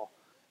at all.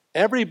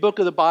 Every book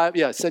of the Bible,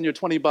 yeah, send your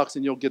 $20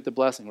 and you'll get the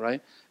blessing,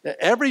 right?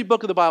 Every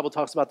book of the Bible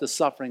talks about the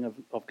suffering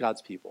of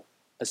God's people,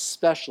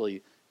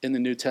 especially in the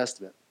New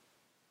Testament.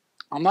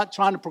 I'm not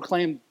trying to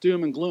proclaim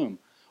doom and gloom.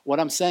 What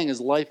I'm saying is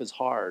life is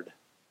hard.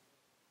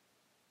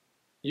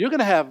 You're going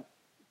to have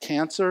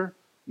cancer,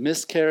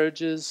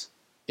 miscarriages,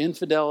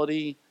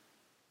 infidelity,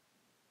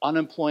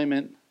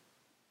 unemployment,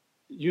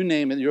 you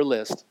name it, your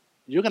list.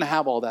 You're going to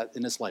have all that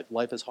in this life.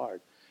 Life is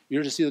hard.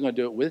 You're just either going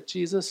to do it with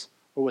Jesus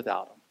or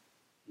without him.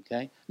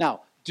 Okay?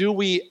 Now, do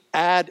we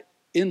add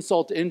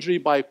insult to injury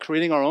by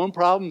creating our own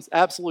problems?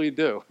 Absolutely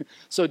do.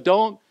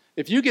 So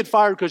if you get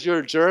fired because you're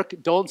a jerk,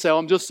 don't say, oh,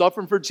 I'm just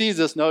suffering for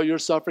Jesus. No, you're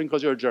suffering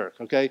because you're a jerk,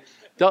 okay?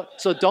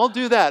 So don't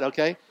do that,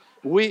 okay?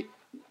 We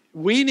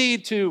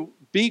need to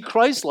be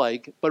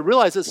Christ-like, but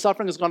realize that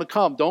suffering is going to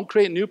come. Don't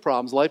create new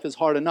problems. Life is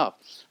hard enough.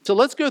 So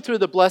let's go through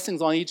the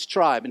blessings on each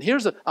tribe. And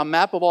here's a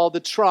map of all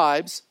the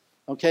tribes,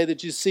 okay,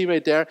 that you see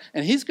right there.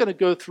 And he's going to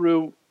go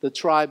through the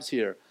tribes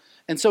here.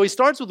 And so he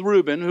starts with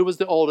Reuben, who was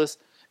the oldest.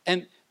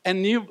 And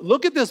you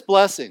look at this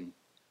blessing.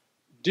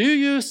 Do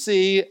you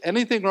see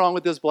anything wrong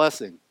with this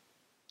blessing?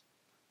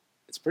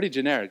 It's pretty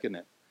generic, isn't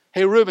it?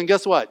 Hey, Reuben,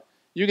 guess what?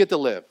 You get to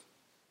live.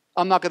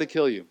 I'm not going to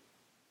kill you.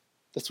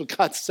 That's what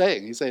God's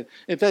saying. He's saying,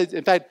 in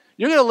fact,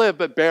 you're going to live,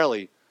 but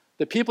barely.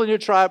 The people in your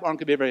tribe aren't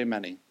going to be very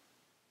many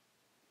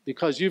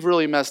because you've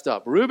really messed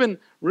up. Reuben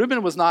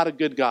was not a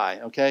good guy,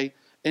 okay?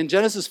 In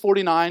Genesis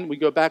 49, we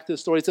go back to the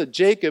story. It said,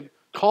 Jacob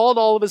called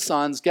all of his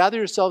sons, gather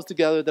yourselves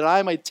together that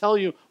I might tell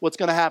you what's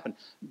going to happen.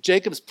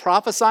 Jacob's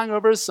prophesying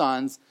over his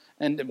sons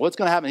and what's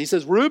going to happen. He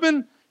says,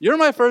 Reuben, you're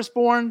my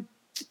firstborn.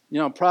 You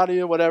know, I'm proud of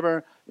you,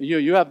 whatever.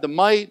 You have the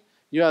might.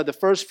 You have the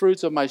first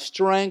fruits of my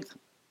strength.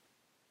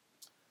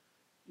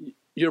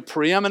 You're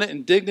preeminent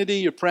in dignity.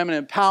 You're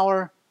preeminent in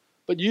power.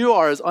 But you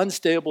are as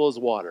unstable as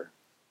water.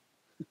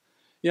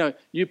 You know,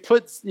 you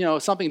put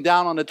something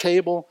down on the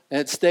table and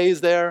it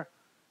stays there.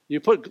 You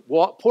pour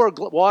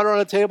water on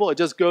a table, it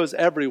just goes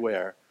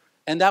everywhere.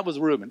 And that was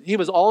Reuben. He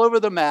was all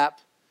over the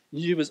map.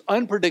 He was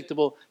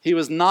unpredictable. He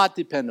was not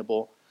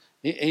dependable.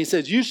 He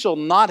says, you shall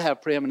not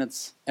have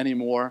preeminence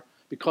anymore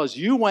because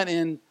you went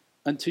in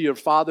unto your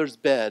father's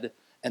bed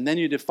and then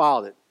you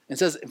defiled it. And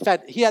says, in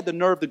fact, he had the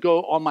nerve to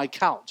go on my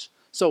couch.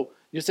 So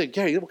you say,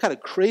 Gary, what kind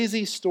of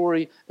crazy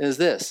story is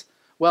this?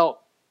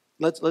 Well,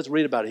 let's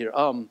read about it here.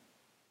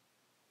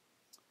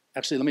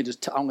 Actually, I'm going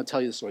to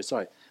tell you the story.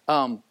 Sorry.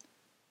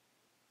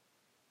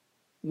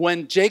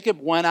 When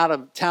Jacob went out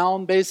of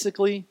town,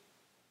 basically,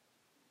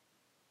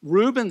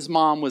 Reuben's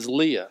mom was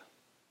Leah.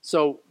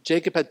 So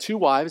Jacob had two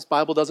wives.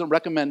 Bible doesn't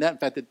recommend that. In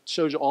fact, it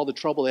shows you all the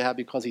trouble they had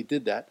because he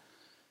did that.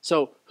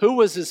 So who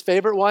was his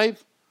favorite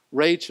wife?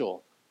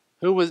 Rachel.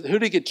 Who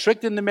did he get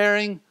tricked into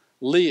marrying?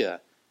 Leah.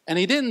 And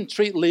he didn't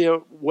treat Leah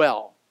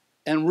well.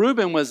 And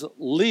Reuben was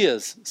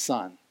Leah's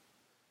son.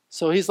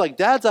 So he's like,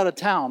 Dad's out of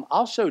town.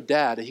 I'll show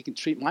Dad that he can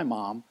treat my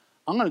mom.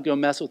 I'm going to go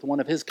mess with one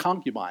of his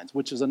concubines,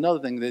 which is another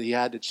thing that he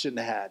had that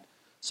shouldn't have had.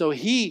 So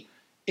he,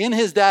 in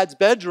his dad's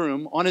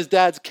bedroom, on his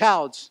dad's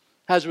couch,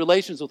 has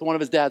relations with one of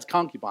his dad's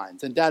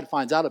concubines. And Dad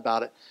finds out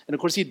about it. And,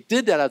 of course, he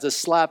did that as a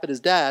slap at his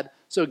dad.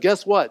 So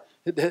guess what?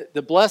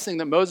 The blessing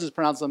that Moses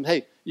pronounced on him,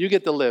 hey, you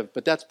get to live.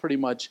 But that's pretty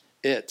much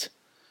it.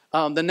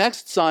 The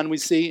next son we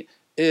see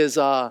is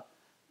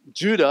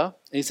Judah.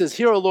 And he says,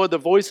 hear, O Lord, the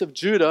voice of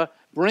Judah.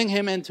 Bring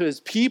him into his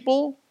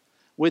people.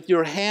 With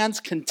your hands,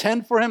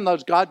 contend for him.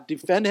 Let God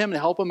defend him and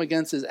help him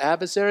against his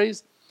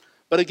adversaries.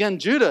 But again,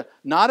 Judah,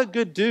 not a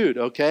good dude,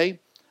 okay?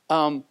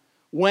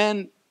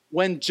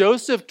 When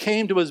Joseph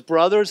came to his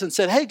brothers and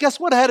said, hey, guess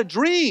what? I had a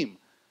dream.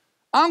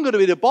 I'm going to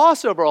be the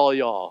boss over all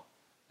y'all.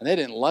 And they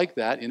didn't like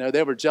that. You know,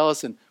 they were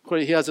jealous. And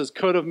he has his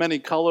coat of many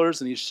colors,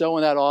 and he's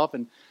showing that off.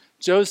 And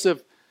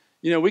Joseph,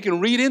 you know, we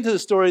can read into the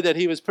story that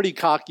he was pretty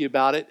cocky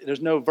about it.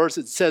 There's no verse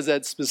that says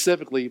that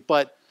specifically,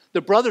 but the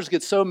brothers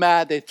get so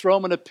mad, they throw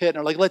him in a pit, and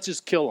are like, let's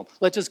just kill him.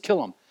 Let's just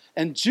kill him.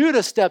 And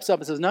Judah steps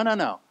up and says,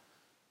 no.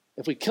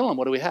 If we kill him,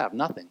 what do we have?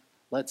 Nothing.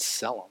 Let's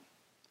sell him.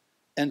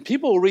 And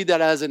people will read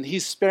that as in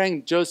he's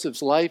sparing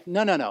Joseph's life.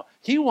 No, no, no.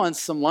 He wants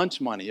some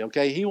lunch money,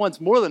 okay? He wants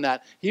more than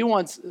that. He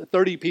wants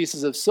 30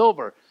 pieces of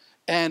silver.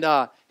 And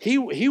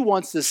he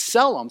wants to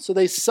sell them. So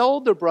they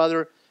sold their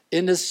brother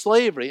into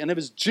slavery. And it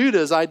was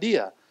Judah's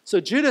idea. So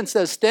Judah,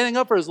 instead of standing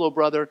up for his little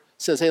brother,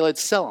 says, hey,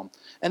 let's sell him.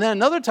 And then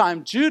another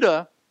time,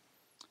 Judah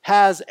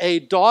has a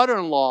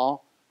daughter-in-law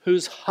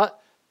whose her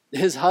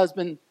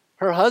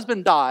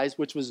husband dies,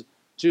 which was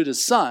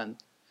Judah's son.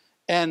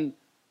 And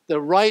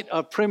the right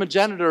of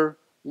primogeniture,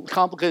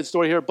 complicated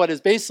story here, but it's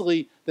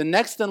basically the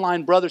next in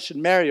line brother should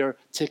marry her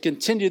to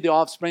continue the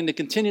offspring, to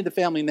continue the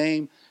family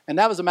name. And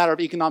that was a matter of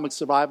economic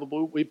survival,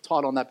 but we've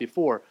taught on that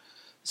before.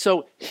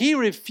 So he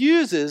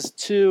refuses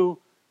to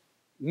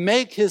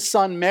make his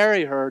son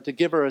marry her to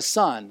give her a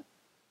son.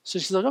 So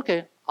she's like,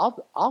 okay,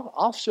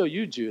 I'll show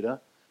you,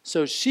 Judah.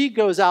 So she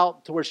goes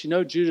out to where she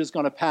knows Judah's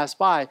going to pass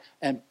by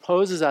and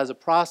poses as a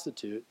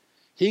prostitute.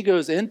 He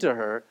goes into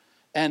her,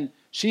 and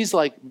she's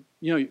like,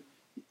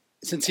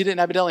 since he didn't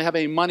evidently have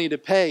any money to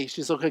pay,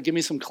 she's like, okay, give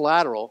me some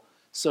collateral.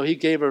 So he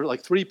gave her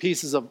like 3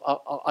 pieces of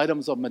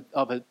items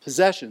of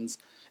possessions,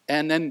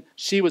 and then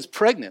she was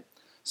pregnant.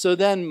 So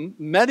then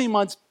many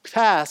months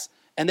pass,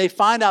 and they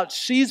find out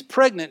she's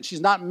pregnant,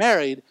 she's not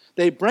married.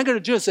 They bring her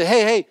to Judah and say,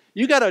 hey,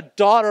 you got a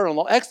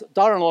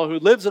ex-daughter-in-law who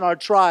lives in our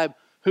tribe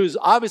who's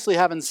obviously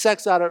having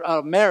sex out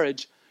of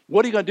marriage.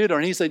 What are you going to do to her?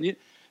 And he said, and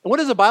what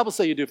does the Bible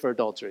say you do for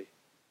adultery?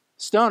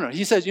 Stone her.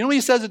 He says, you know what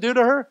he says to do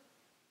to her?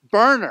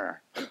 Burn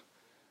her.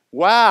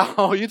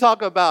 Wow, you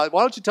talk about,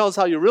 why don't you tell us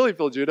how you really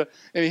feel, Judah?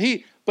 I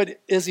mean,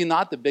 but is he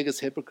not the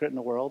biggest hypocrite in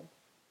the world?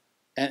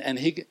 And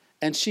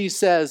she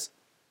said,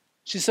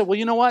 well,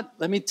 you know what?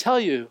 Let me tell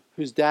you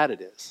whose dad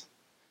it is.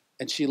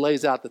 And she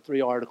lays out the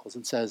 3 articles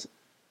and says,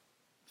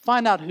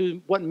 find out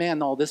what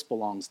man all this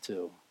belongs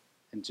to.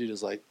 And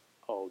Judah's like,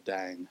 oh,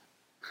 dang.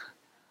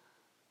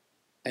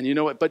 And you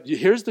know what? But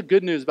here's the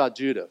good news about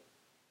Judah.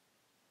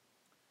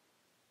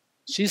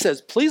 She says,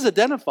 please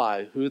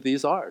identify who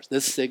these are.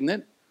 This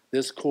signet,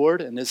 this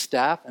cord, and this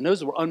staff. And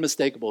those were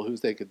unmistakable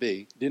whose they could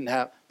be.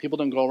 People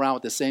didn't go around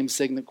with the same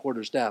signet, cord,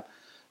 or staff.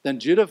 Then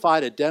Judah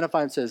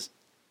identified and says,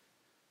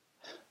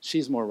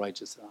 she's more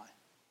righteous than I.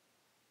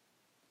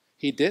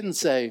 He didn't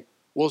say,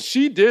 well,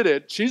 she did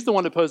it. She's the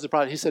one that posed the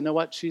problem. He said, know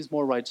what? She's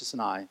more righteous than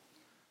I.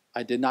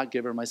 I did not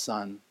give her my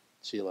son,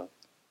 Shelah.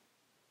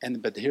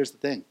 But here's the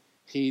thing.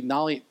 He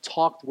not only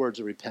talked words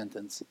of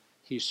repentance,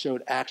 he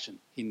showed action.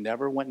 He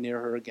never went near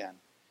her again.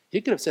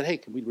 He could have said, hey,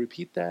 can we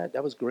repeat that?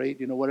 That was great,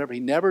 whatever. He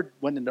never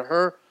went into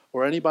her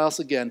or anybody else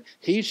again.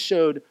 He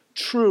showed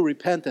true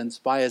repentance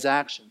by his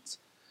actions.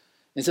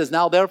 He says,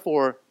 now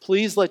therefore,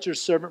 please let your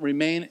servant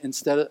remain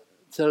instead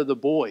of the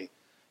boy.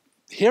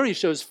 Here he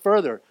shows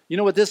further. You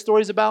know what this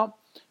story is about?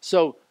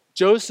 So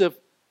Joseph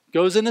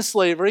goes into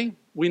slavery.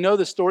 We know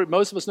the story.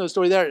 Most of us know the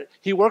story there.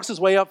 He works his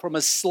way up from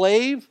a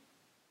slave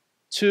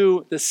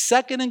to the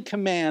second in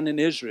command in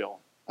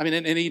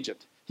in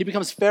Egypt. He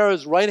becomes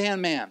Pharaoh's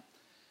right-hand man.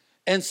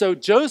 And so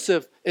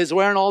Joseph is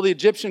wearing all the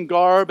Egyptian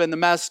garb and the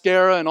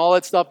mascara and all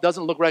that stuff,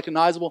 doesn't look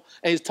recognizable.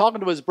 And he's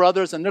talking to his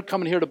brothers, and they're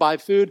coming here to buy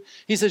food.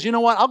 He says, you know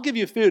what? I'll give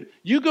you food.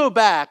 You go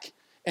back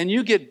and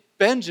you get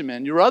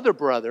Benjamin, your other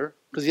brother,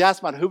 because he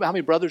asked about how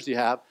many brothers do you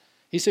have.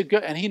 He said, go,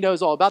 and he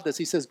knows all about this.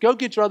 He says, go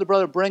get your other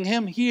brother, bring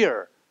him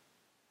here,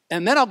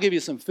 and then I'll give you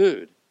some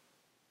food.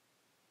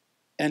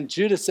 And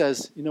Judah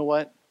says, you know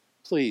what?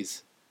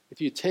 Please, if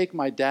you take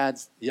my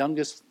dad's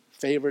youngest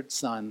favorite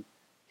son,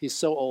 he's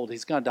so old,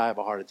 he's going to die of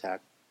a heart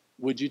attack.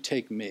 Would you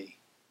take me?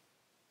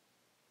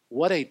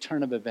 What a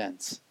turn of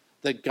events.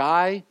 The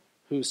guy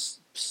who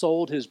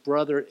sold his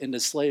brother into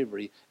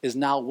slavery is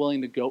now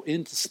willing to go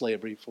into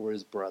slavery for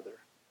his brother.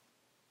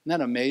 Isn't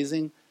that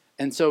amazing?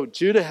 And so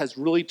Judah has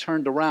really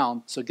turned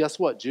around. So guess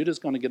what? Judah's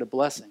going to get a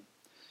blessing.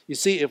 You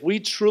see, if we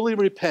truly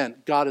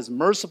repent, God is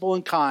merciful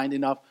and kind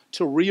enough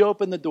to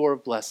reopen the door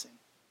of blessing.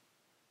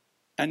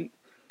 And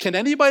can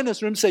anybody in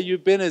this room say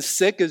you've been as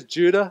sick as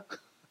Judah?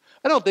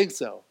 I don't think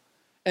so.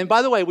 And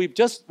by the way, we've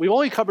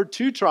only covered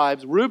 2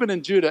 tribes, Reuben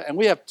and Judah, and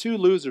we have 2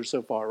 losers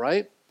so far,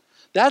 right?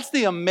 That's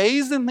the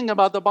amazing thing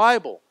about the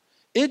Bible.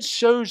 It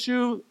shows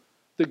you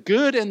the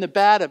good and the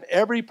bad of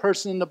every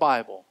person in the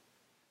Bible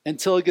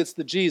until it gets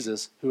to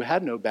Jesus, who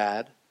had no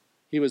bad.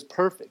 He was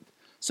perfect.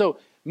 So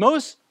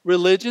most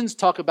religions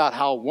talk about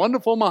how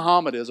wonderful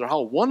Muhammad is or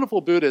how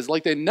wonderful Buddha is,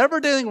 like they never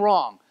did anything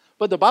wrong.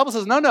 But the Bible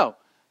says, no,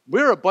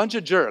 we're a bunch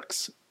of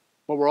jerks,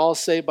 but we're all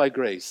saved by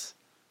grace.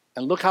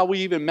 And look how we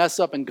even mess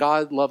up, and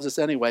God loves us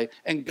anyway.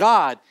 And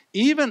God,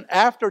 even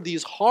after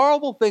these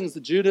horrible things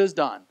that Judah has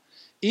done,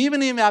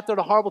 even after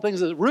the horrible things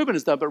that Reuben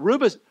has done, but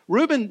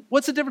Reuben,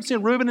 what's the difference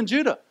between Reuben and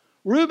Judah?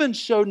 Reuben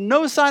showed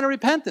no sign of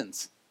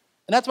repentance.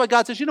 And that's why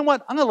God says, you know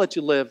what? I'm going to let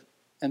you live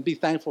and be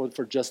thankful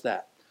for just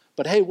that.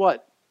 But hey,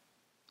 what?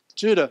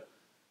 Judah,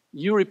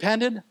 you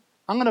repented?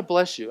 I'm going to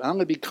bless you. And I'm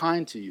going to be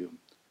kind to you.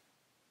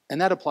 And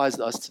that applies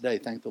to us today,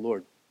 thank the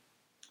Lord.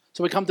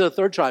 So we come to the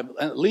 3rd tribe,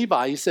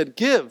 Levi. He said,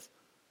 give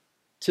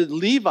to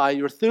Levi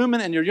your Thummim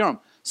and your Urim.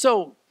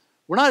 So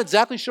we're not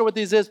exactly sure what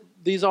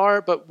these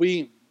are, but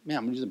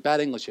I'm using bad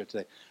English here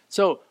today.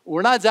 So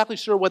we're not exactly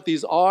sure what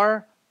these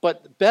are,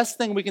 but the best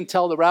thing we can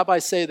tell, the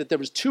rabbis say that there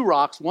was 2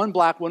 rocks, one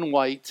black, one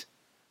white,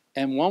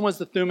 and one was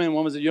the Thummim and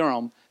one was the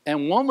Urim,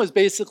 and one was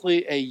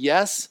basically a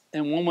yes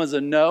and one was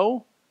a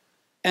no.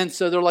 And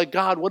so they're like,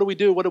 God, what do we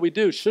do? What do we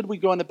do? Should we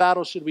go into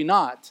battle? Should we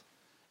not?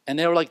 And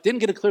they were like, didn't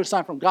get a clear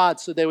sign from God,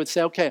 so they would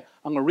say, okay,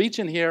 I'm going to reach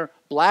in here,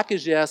 black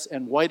is yes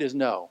and white is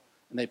no.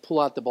 And they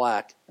pull out the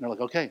black, and they're like,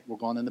 okay, we're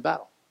going into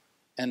battle.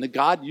 And the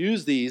God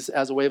used these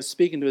as a way of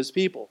speaking to his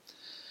people.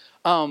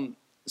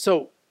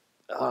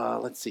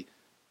 Let's see.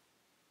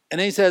 And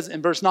then he says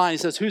in verse 9, he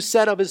says, who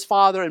said of his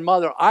father and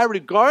mother, I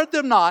regard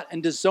them not,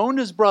 and disowned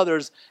his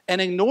brothers,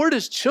 and ignored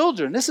his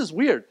children. This is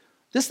weird.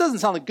 This doesn't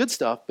sound like good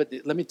stuff, but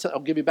I'll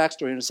give you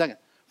backstory in a second.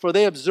 For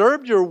they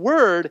observed your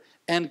word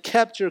and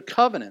kept your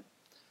covenant.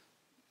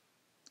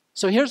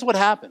 So here's what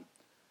happened.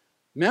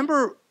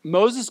 Remember,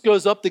 Moses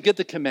goes up to get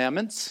the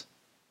commandments,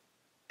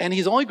 and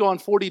he's only gone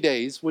 40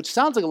 days, which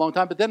sounds like a long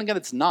time, but then again,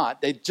 it's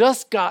not. They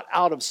just got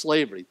out of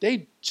slavery.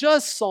 They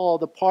just saw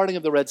the parting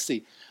of the Red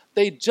Sea.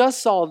 They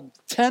just saw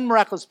 10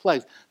 miraculous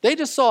plagues. They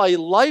just saw a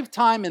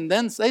lifetime, and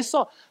then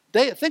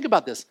think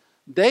about this.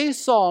 They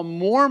saw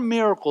more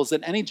miracles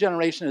than any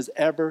generation has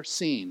ever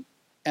seen.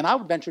 And I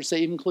would venture to say,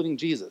 even including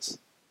Jesus.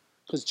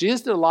 Because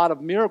Jesus did a lot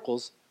of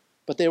miracles,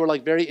 but they were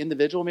like very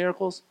individual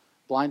miracles.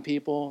 Blind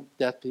people,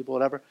 deaf people,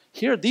 whatever.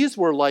 Here, these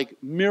were like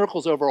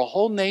miracles over a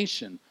whole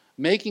nation.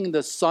 Making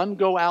the sun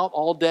go out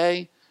all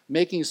day,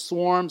 making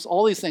swarms,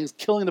 all these things,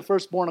 killing the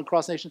firstborn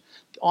across the nation.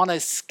 On a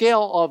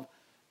scale of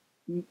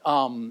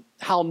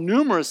how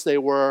numerous they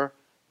were,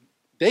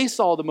 they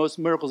saw the most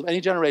miracles of any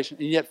generation,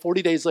 and yet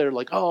 40 days later,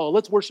 like, oh,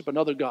 let's worship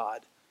another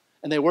god.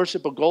 And they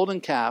worship a golden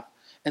calf.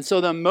 And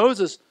so then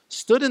Moses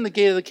stood in the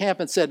gate of the camp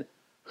and said,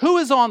 who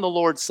is on the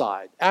Lord's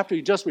side? After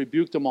he just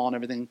rebuked them all and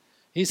everything.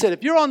 He said,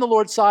 if you're on the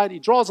Lord's side, he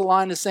draws a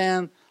line in the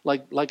sand,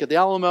 like at the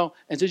Alamo,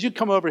 and says, you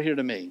come over here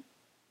to me.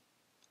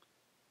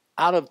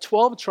 Out of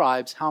 12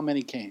 tribes, how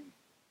many came?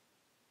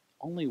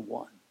 Only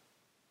one.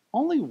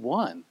 Only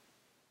one.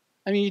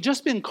 I mean, you've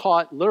just been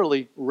caught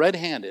literally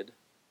red-handed.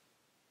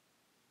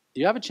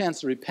 You have a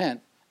chance to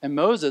repent. And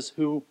Moses,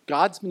 who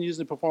God's been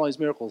using to perform all these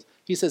miracles,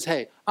 he says,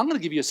 hey, I'm going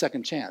to give you a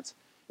second chance.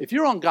 If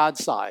you're on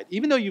God's side,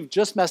 even though you've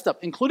just messed up,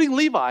 including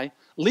Levi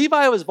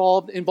was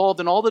involved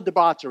in all the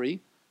debauchery,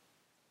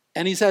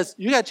 and he says,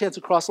 you got a chance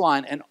to cross the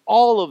line, and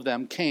all of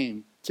them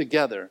came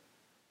together,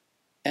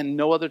 and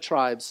no other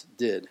tribes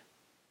did.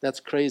 That's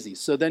crazy.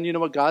 So then you know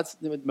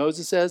what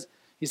Moses says?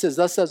 He says,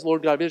 thus says the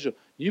Lord God of Israel,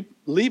 you,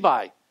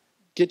 Levi,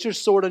 get your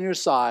sword on your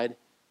side,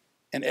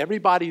 and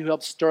everybody who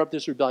helped stir up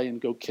this rebellion,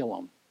 go kill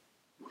them.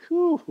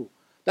 Whew,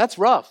 that's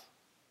rough.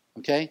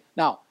 Okay?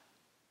 Now,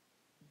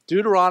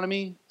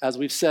 Deuteronomy, as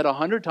we've said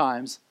 100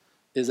 times,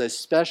 is a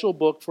special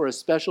book for a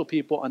special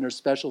people under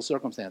special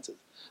circumstances.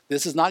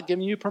 This is not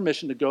giving you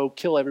permission to go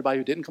kill everybody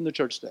who didn't come to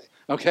church today.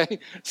 Okay?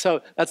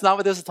 So that's not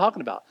what this is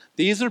talking about.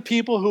 These are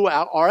people who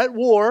are at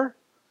war.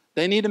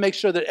 They need to make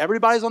sure that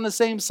everybody's on the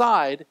same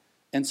side.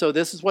 And so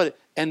this is what,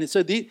 and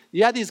so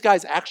these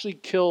guys actually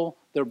kill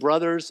their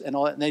brothers and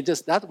all that. And they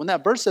just, when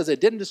that verse says they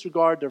didn't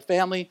disregard their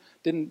family,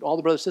 didn't all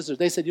the brothers and sisters,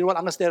 they said, you know what,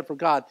 I'm going to stand up for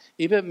God.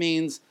 Even if it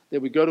means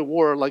that we go to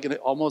war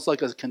almost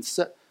like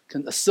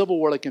a civil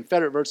war, like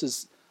Confederate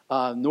versus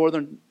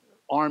Northern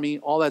Army,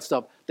 all that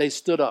stuff. They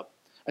stood up.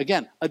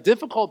 Again, a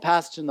difficult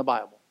passage in the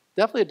Bible.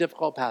 Definitely a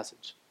difficult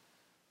passage.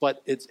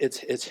 But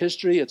it's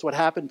history. It's what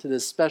happened to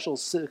this special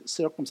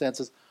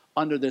circumstances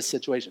under this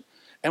situation.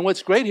 And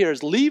what's great here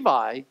is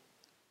Levi,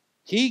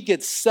 he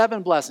gets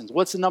 7 blessings.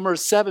 What's the number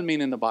 7 mean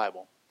in the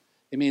Bible?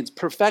 It means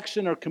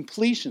perfection or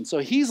completion. So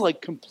he's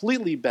like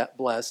completely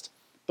blessed.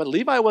 But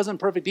Levi wasn't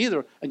perfect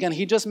either. Again,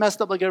 he just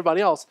messed up like everybody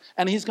else.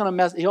 And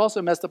he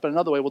also messed up in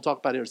another way. We'll talk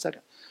about it in a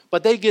second.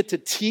 But they get to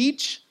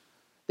teach.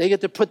 They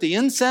get to put the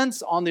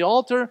incense on the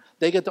altar.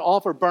 They get to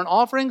offer burnt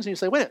offerings. And you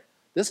say, wait,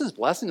 this is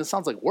blessing. This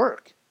sounds like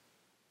work.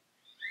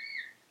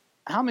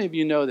 How many of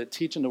you know that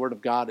teaching the Word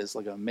of God is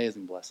like an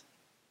amazing blessing?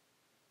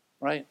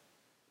 Right?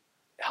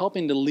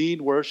 Helping to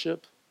lead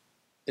worship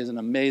is an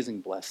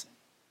amazing blessing.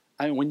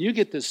 I mean, when you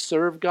get to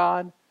serve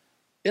God,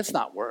 it's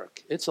not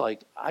work. It's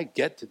like, I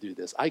get to do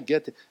this.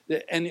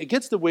 And it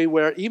gets the way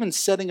where even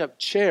setting up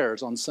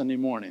chairs on Sunday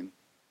morning,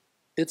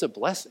 it's a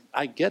blessing.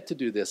 I get to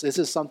do this. This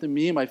is something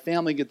me and my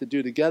family get to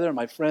do together,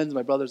 my friends,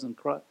 my brothers in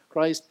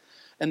Christ.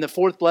 And the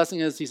 4th blessing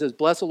is, he says,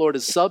 bless the Lord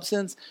his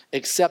substance,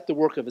 accept the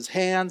work of his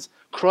hands,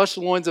 crush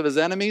the loins of his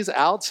enemies,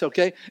 ouch,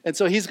 okay? And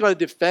so he's going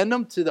to defend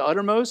them to the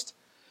uttermost.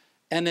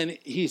 And then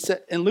he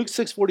said, in Luke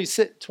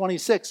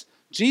 6:26,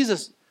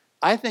 Jesus,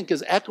 I think,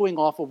 is echoing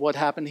off of what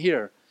happened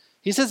here.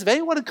 He says, if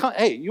anyone would come,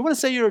 hey, you want to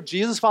say you're a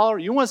Jesus follower?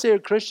 You want to say you're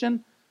a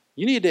Christian?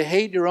 You need to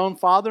hate your own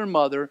father and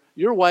mother,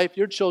 your wife,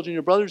 your children,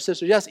 your brother and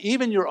sister, yes,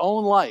 even your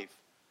own life.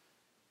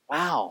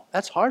 Wow,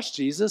 that's harsh,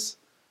 Jesus.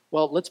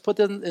 Well, let's put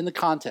that in the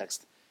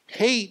context.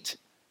 Hate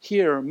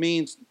here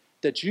means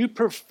that you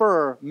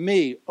prefer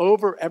me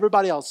over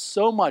everybody else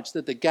so much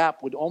that the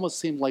gap would almost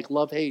seem like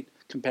love-hate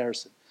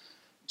comparison.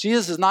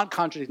 Jesus is not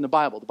contradicting the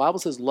Bible. The Bible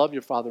says love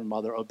your father and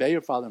mother, obey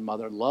your father and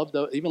mother,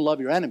 even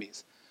love your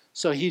enemies.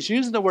 So he's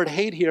using the word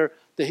hate here.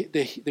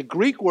 The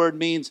Greek word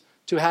means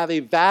to have a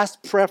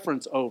vast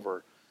preference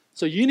over.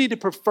 So you need to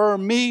prefer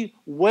me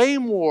way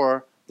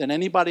more than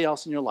anybody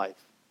else in your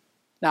life.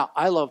 Now,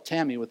 I love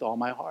Tammy with all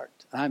my heart.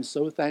 And I'm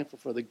so thankful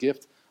for the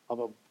gift of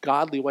a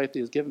godly wife that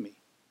he's given me.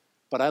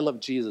 But I love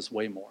Jesus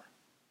way more.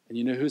 And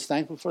you know who's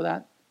thankful for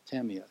that?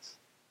 Tammy is.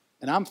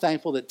 And I'm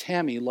thankful that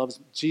Tammy loves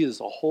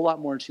Jesus a whole lot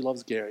more than she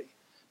loves Gary.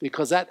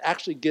 Because that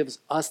actually gives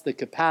us the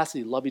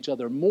capacity to love each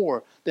other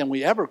more than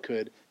we ever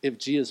could if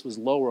Jesus was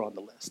lower on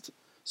the list.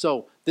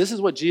 So this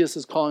is what Jesus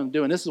is calling them to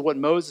do, and this is what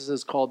Moses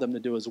has called them to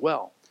do as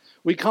well.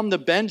 We come to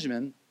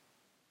Benjamin,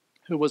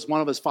 who was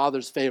one of his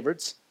father's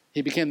favorites.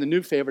 He became the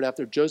new favorite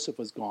after Joseph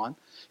was gone.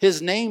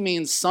 His name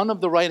means son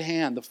of the right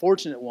hand, the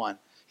fortunate one.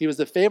 He was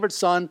the favorite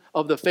son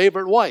of the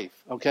favorite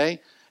wife,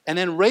 okay? And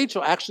then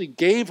Rachel actually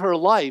gave her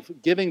life,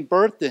 giving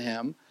birth to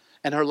him,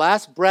 and her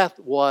last breath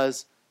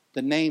was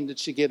the name that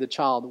she gave the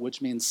child,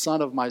 which means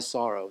son of my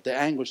sorrow, the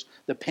anguish,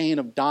 the pain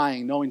of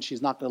dying, knowing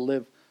she's not going to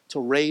live to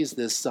raise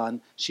this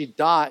son. She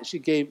died to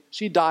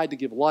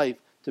give life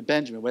to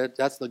Benjamin.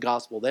 That's the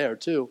gospel there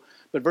too.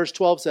 But verse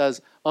 12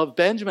 says, of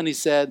Benjamin, he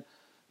said,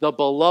 the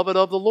beloved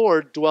of the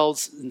Lord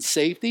dwells in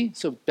safety.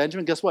 So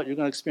Benjamin, guess what? You're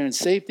going to experience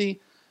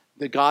safety.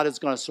 That God is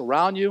going to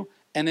surround you.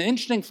 And an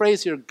interesting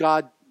phrase here,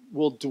 God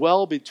will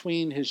dwell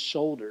between his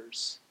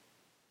shoulders.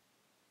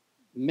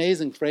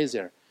 Amazing phrase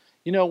there.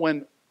 You know,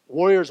 when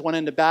warriors went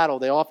into battle,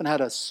 they often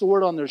had a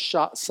sword on their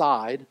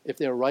side, if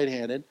they were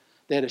right-handed.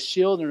 They had a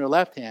shield in their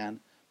left hand.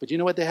 But you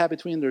know what they had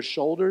between their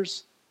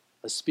shoulders?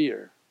 A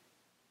spear.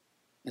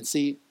 And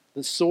see,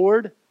 the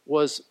sword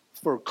was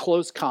for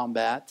close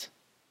combat.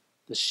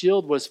 The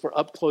shield was for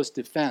up-close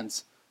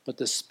defense. But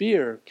the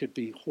spear could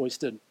be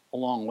hoisted a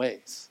long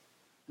ways.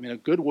 I mean, a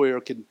good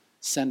warrior could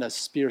send a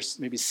spear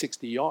maybe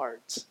 60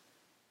 yards.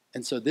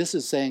 And so this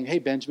is saying, hey,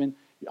 Benjamin,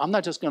 I'm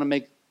not just going to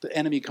make the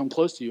enemy come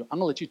close to you. I'm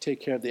going to let you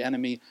take care of the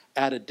enemy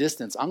at a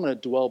distance. I'm going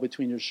to dwell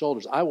between your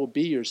shoulders. I will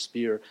be your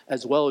spear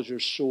as well as your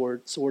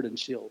sword and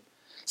shield.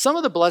 Some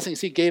of the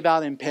blessings he gave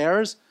out in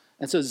pairs.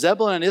 And so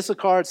Zebulun and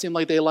Issachar, it seemed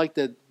like they liked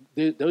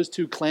those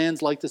two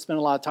clans like to spend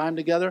a lot of time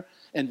together,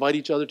 invite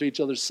each other to each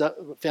other's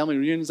family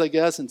reunions, I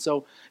guess. And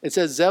so it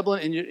says,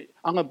 Zebulun,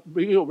 I'm going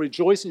to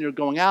rejoice in your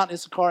going out,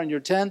 Issachar in your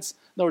tents.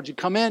 In other words, you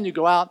come in, you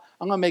go out.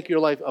 I'm going to make your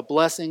life a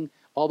blessing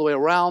all the way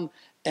around.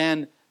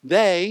 And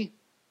they,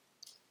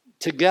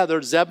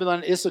 together,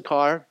 Zebulun and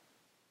Issachar,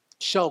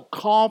 shall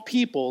call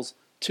peoples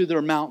to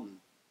their mountain.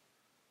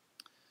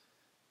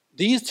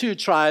 These two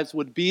tribes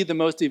would be the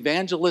most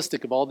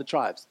evangelistic of all the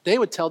tribes. They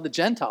would tell the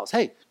Gentiles,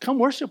 hey, come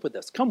worship with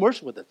us, come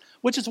worship with us,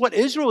 which is what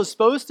Israel was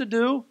supposed to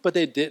do, but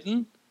they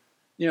didn't.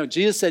 You know,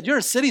 Jesus said, you're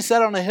a city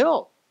set on a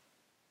hill.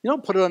 You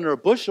don't put it under a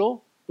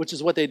bushel, which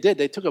is what they did.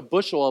 They took a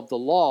bushel of the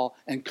law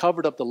and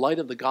covered up the light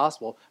of the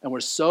gospel and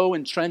were so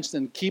entrenched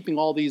in keeping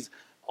all these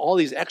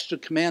extra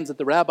commands that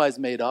the rabbis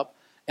made up.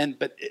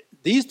 But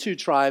these two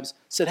tribes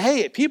said,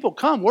 hey, people,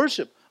 come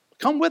worship.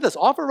 Come with us.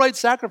 Offer right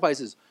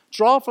sacrifices.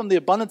 Draw from the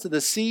abundance of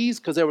the seas,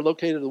 because they were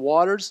located in the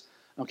waters.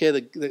 Okay,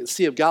 the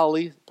Sea of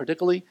Galilee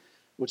particularly,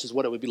 which is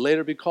what it would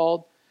later be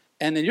called.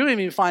 And then you're going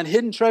to even find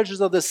hidden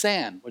treasures of the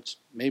sand, which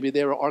maybe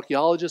they were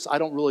archaeologists. I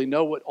don't really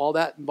know what all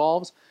that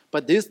involves.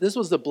 But this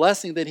was the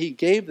blessing that he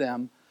gave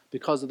them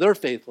because of their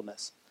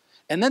faithfulness.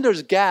 And then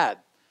there's Gad.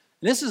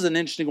 And this is an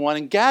interesting one.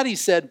 And Gad, he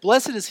said,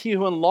 blessed is he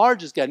who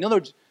enlarges Gad. In other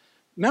words,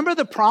 remember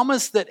the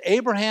promise that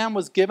Abraham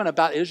was given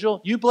about Israel?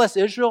 You bless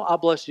Israel, I'll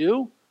bless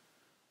you.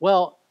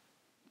 Well,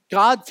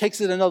 God takes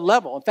it another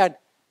level. In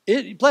fact,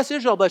 bless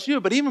Israel, I'll bless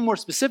you. But even more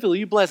specifically,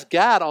 you bless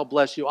Gad, I'll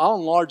bless you. I'll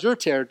enlarge your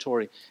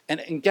territory.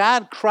 And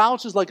Gad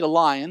crouches like a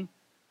lion.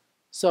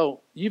 So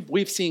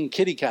we've seen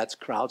kitty cats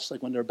crouch,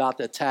 like when they're about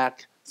to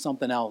attack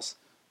something else.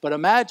 But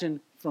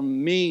imagine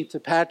from me to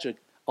Patrick,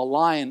 a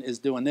lion is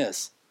doing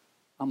this.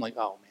 I'm like,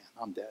 oh man,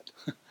 I'm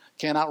dead.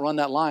 Can't outrun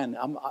that lion.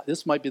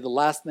 This might be the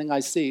last thing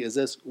I see is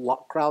this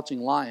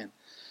crouching lion.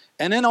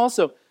 And then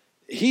also,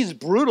 he's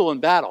brutal in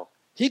battle.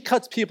 He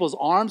cuts people's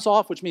arms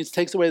off, which means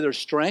takes away their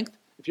strength.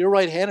 If you're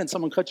right-handed and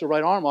someone cuts your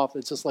right arm off,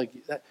 it's just like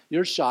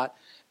you're shot.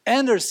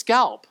 And their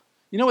scalp.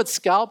 You know what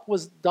scalp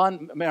was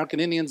done?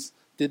 American Indians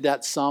did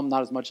that some,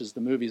 not as much as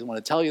the movies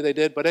want to tell you they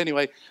did. But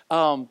anyway,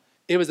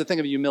 it was a thing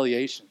of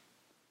humiliation.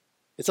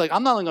 It's like,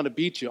 I'm not only going to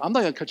beat you, I'm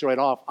not going to cut you right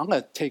off. I'm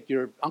going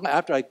to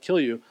after I kill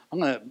you, I'm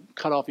going to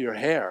cut off your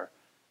hair.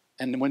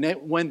 And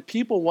when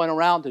people went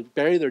around to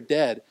bury their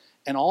dead,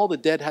 and all the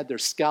dead had their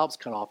scalps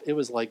cut off, it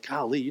was like,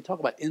 golly, you talk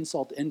about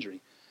insult to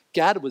injury.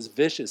 Gad was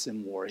vicious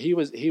in war.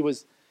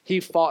 He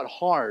fought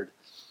hard.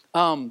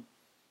 And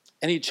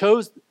he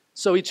chose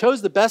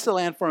the best of the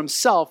land for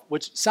himself,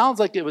 which sounds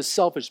like it was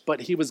selfish,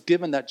 but he was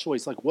given that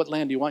choice. Like, what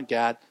land do you want,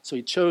 Gad? So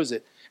he chose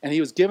it. And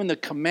he was given the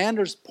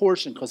commander's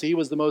portion because he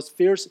was the most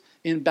fierce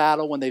in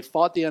battle when they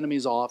fought the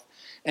enemies off.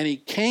 And he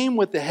came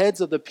with the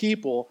heads of the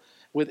people.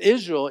 With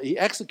Israel, he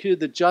executed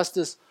the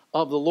justice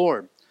of the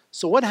Lord.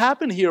 So what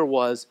happened here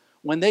was,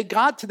 when they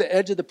got to the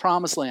edge of the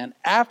promised land,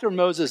 after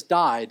Moses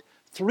died,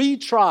 3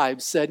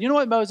 tribes said, you know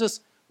what,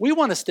 Moses, we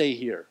want to stay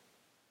here.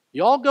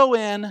 Y'all go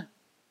in,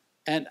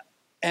 and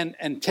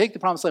and take the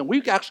promised land.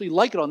 We actually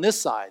like it on this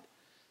side.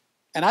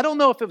 And I don't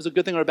know if it was a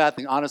good thing or a bad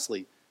thing,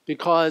 honestly,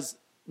 because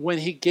when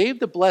he gave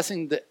the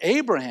blessing to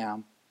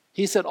Abraham,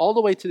 he said all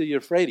the way to the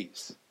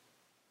Euphrates.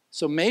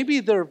 So maybe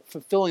they're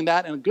fulfilling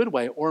that in a good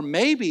way, or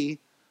maybe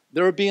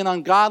they're being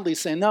ungodly,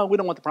 saying, no, we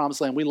don't want the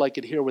promised land. We like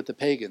it here with the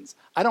pagans.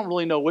 I don't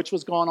really know which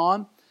was going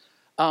on.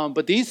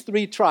 But these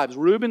three tribes,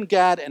 Reuben,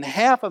 Gad, and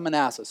half of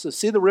Manasseh. So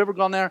see the river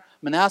going there?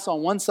 Manasseh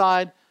on one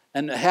side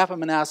and half of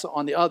Manasseh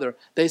on the other.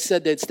 They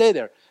said they'd stay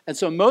there. And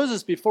so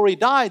Moses, before he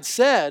died,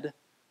 said,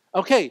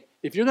 okay,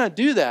 if you're going to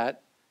do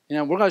that,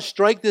 we're going to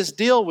strike this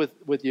deal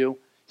with you.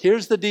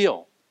 Here's the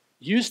deal.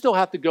 You still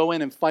have to go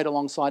in and fight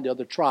alongside the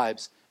other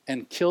tribes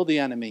and kill the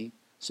enemy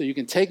so you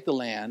can take the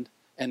land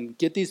and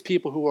get these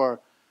people who are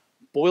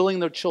boiling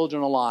their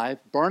children alive,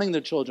 burning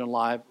their children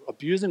alive,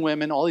 abusing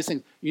women, all these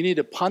things. You need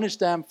to punish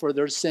them for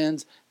their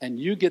sins, and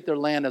you get their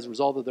land as a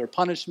result of their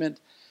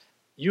punishment.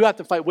 You have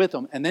to fight with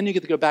them, and then you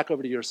get to go back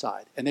over to your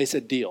side. And they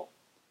said, deal.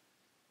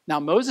 Now,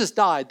 Moses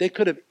died. They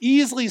could have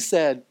easily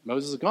said,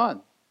 Moses is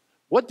gone.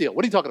 What deal?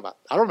 What are you talking about?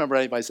 I don't remember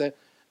anybody saying.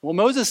 Well,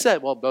 Moses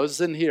said, well, Moses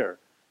isn't here.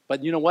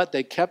 But you know what?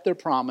 They kept their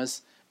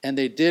promise, and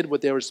they did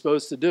what they were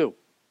supposed to do.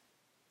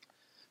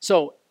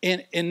 So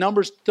in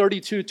Numbers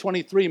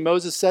 32:23,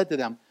 Moses said to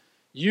them,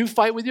 you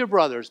fight with your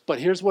brothers, but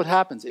here's what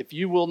happens. If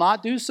you will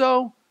not do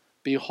so,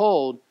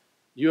 behold,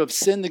 you have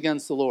sinned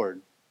against the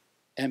Lord.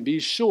 And be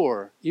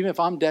sure, even if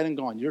I'm dead and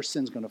gone, your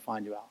sin's going to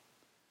find you out.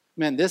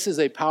 Man, this is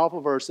a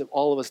powerful verse that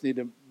all of us need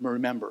to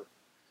remember.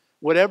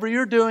 Whatever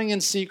you're doing in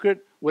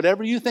secret,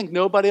 whatever you think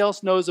nobody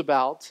else knows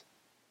about,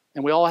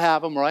 and we all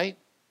have them, right?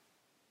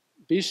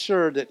 Be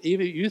sure that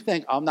even if you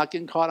think, I'm not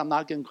getting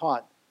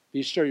caught,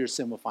 be sure your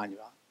sin will find you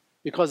out.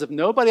 Because if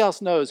nobody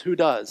else knows, who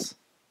does?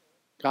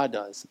 God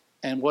does.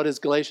 And what does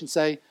Galatians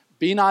say?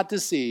 Be not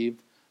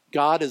deceived.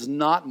 God is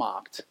not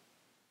mocked.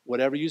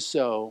 Whatever you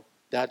sow,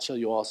 that shall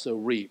you also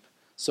reap.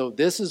 So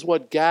this is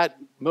what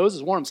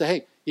Moses warned him. Say,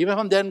 hey, even if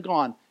I'm dead and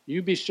gone,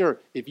 you be sure.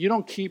 If you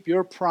don't keep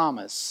your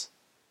promise,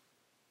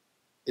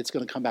 it's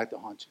going to come back to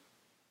haunt you.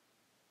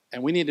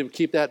 And we need to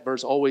keep that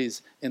verse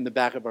always in the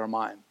back of our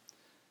mind.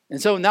 And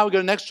so now we go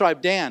to the next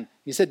tribe, Dan.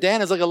 He said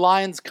Dan is like a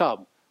lion's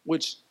cub,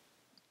 which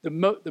the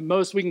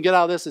most we can get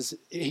out of this is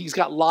he's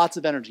got lots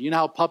of energy. You know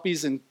how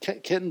puppies and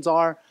kittens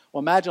are?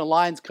 Well, imagine a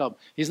lion's cub.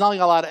 He's not only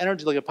got a lot of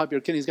energy like a puppy or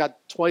a kitten, he's got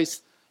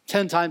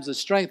 10 times the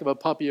strength of a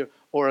puppy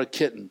or a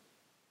kitten.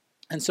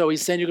 And so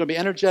he's saying you're going to be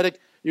energetic,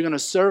 you're going to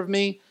serve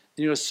me,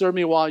 and you're going to serve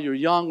me while you're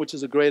young, which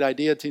is a great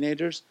idea,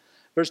 teenagers.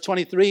 Verse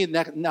 23,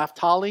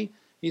 Naphtali,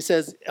 he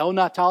says, El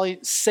Naphtali,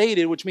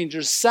 sated, which means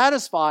you're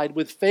satisfied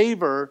with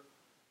favor,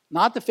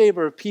 not the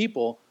favor of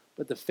people,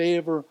 but the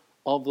favor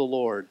of the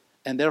Lord.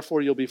 And therefore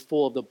you'll be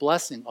full of the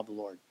blessing of the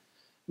Lord.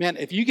 Man,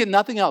 if you get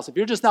nothing else, if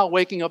you're just now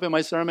waking up in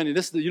my sermon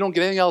and you don't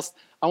get anything else,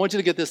 I want you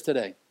to get this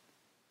today.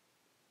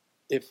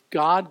 If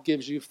God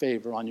gives you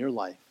favor on your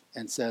life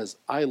and says,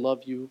 I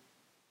love you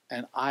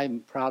and I'm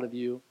proud of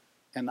you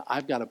and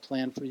I've got a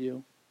plan for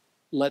you,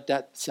 let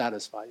that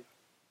satisfy you.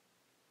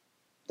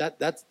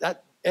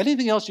 That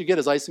anything else you get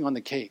is icing on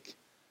the cake.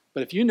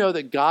 But if you know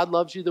that God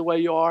loves you the way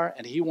you are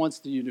and he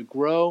wants you to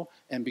grow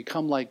and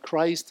become like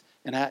Christ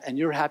and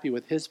you're happy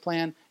with his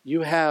plan,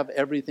 you have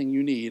everything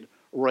you need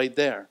right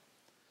there.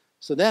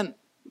 So then,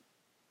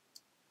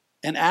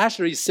 and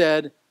Asher, he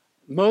said,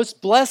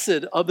 most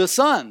blessed of the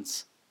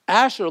sons.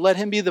 Asher, let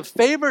him be the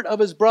favorite of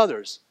his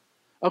brothers.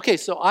 Okay,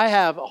 so I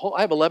have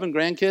 11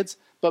 grandkids,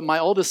 but my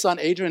oldest son,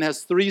 Adrian,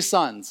 has 3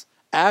 sons,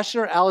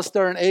 Asher,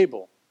 Alistair, and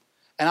Abel.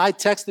 And I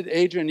texted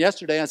Adrian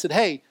yesterday and I said,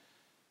 hey,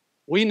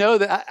 we know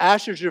that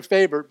Asher's your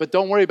favorite, but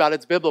don't worry about it,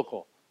 it's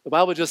biblical. The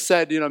Bible just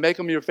said, make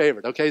him your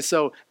favorite. Okay,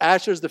 so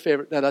Asher's the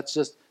favorite. No, that's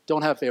just,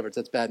 don't have favorites.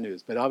 That's bad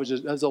news. But that was a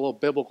little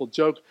biblical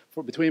joke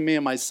between me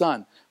and my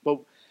son. But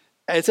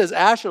it says,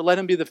 Asher, let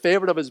him be the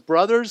favorite of his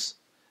brothers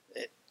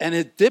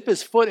and dip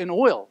his foot in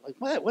oil.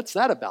 Like, what's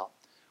that about?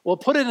 Well,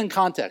 put it in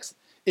context.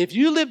 If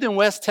you lived in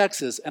West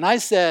Texas and I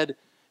said,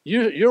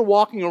 you're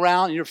walking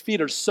around and your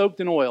feet are soaked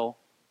in oil,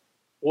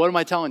 what am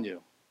I telling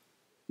you?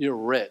 You're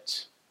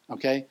rich.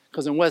 Okay?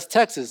 Because in West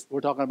Texas,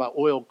 we're talking about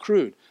oil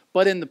crude.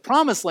 But in the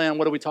Promised Land,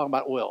 what are we talking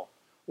about oil?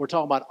 We're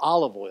talking about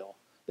olive oil.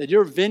 That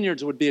your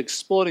vineyards would be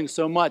exploding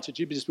so much that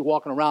you'd just be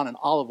walking around in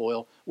olive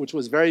oil, which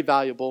was very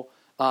valuable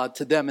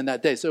to them in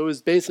that day. So it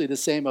was basically the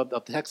same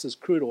of Texas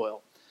crude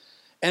oil.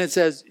 And it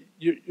says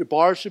your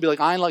bars should be like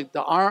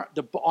the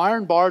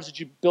iron bars that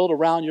you build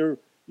around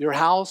your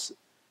house.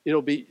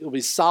 It'll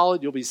be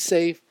solid, you'll be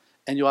safe,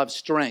 and you'll have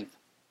strength.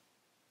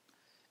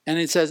 And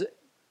it says,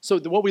 so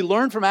what we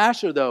learn from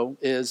Asher, though,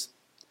 is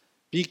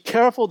be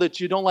careful that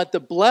you don't let the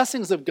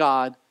blessings of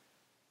God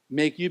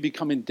make you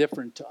become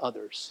indifferent to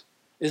others.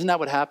 Isn't that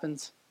what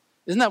happens?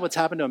 Isn't that what's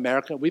happened to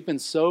America? We've been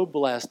so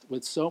blessed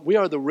we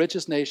are the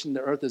richest nation the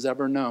earth has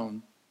ever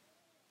known.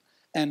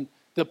 And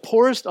the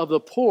poorest of the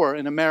poor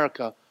in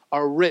America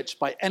are rich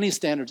by any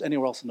standards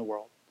anywhere else in the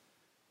world.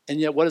 And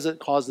yet, what does it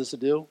cause us to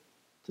do?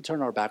 To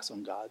turn our backs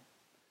on God.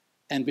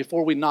 And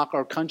before we knock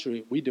our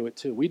country, we do it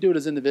too. We do it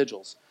as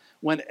individuals.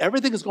 When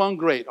everything is going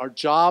great, our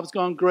job's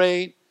going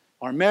great,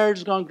 our marriage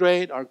is going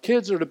great, our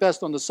kids are the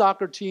best on the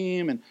soccer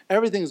team, and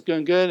everything's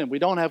going good, and we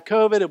don't have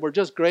COVID, and we're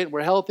just great, and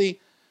we're healthy,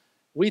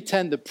 we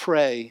tend to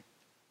pray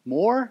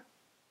more?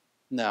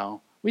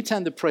 No. We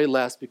tend to pray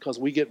less because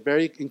we get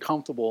very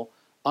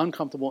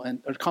uncomfortable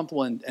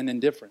and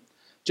indifferent.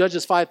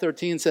 Judges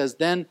 5:13 says,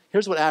 then,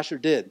 here's what Asher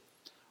did.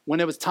 When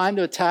it was time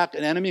to attack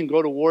an enemy and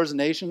go to war as a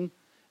nation,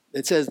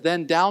 it says,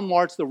 then down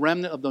marched the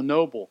remnant of the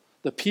noble.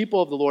 The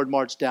people of the Lord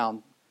marched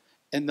down.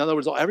 In other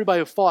words, everybody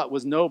who fought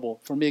was noble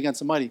for me against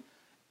the mighty.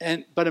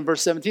 But in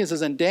verse 17 it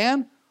says, and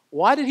Dan,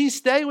 why did he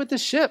stay with the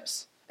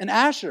ships? And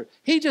Asher,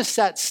 he just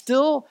sat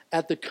still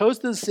at the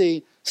coast of the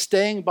sea,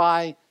 staying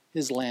by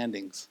his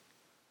landings.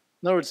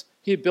 In other words,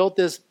 he built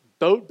this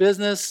boat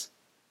business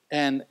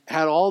and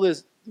had all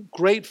this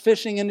great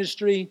fishing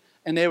industry,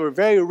 and they were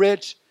very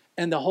rich,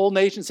 and the whole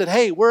nation said,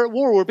 hey, we're at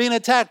war, we're being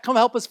attacked, come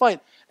help us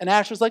fight. And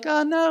Asher's like,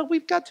 oh no,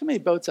 we've got too many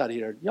boats out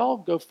here. Y'all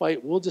go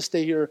fight, we'll just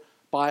stay here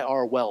by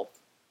our wealth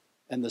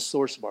and the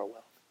source of our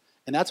wealth.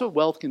 And that's what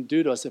wealth can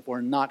do to us if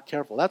we're not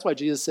careful. That's why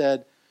Jesus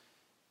said,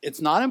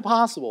 it's not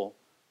impossible,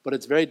 but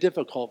it's very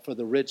difficult for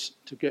the rich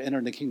to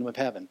enter the kingdom of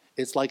heaven.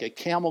 It's like a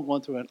camel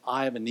going through an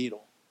eye of a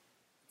needle.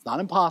 It's not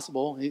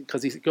impossible,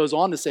 because he goes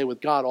on to say,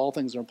 with God, all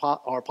things are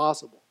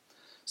possible.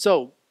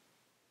 So,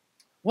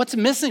 what's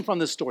missing from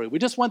this story? We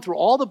just went through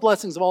all the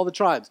blessings of all the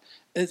tribes.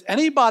 Is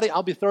anybody,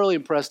 I'll be thoroughly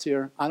impressed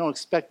here. I don't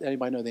expect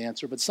anybody to know the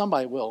answer, but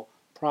somebody will,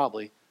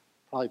 probably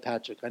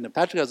Patrick. I know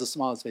Patrick has a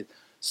smile on his face.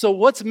 So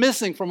what's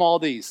missing from all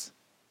these?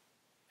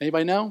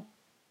 Anybody know?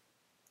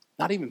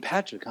 Not even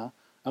Patrick, huh?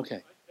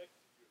 Okay.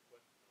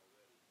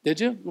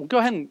 Did you? Well, go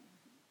ahead and.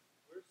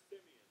 Where's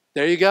Simeon?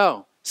 There you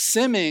go.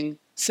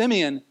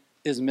 Simeon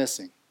is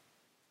missing.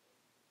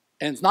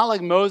 And it's not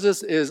like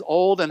Moses is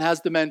old and has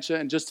dementia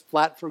and just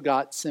flat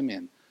forgot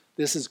Simeon.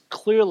 This is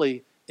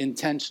clearly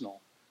intentional,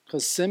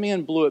 because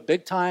Simeon blew it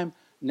big time,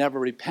 never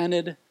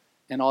repented,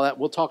 and all that.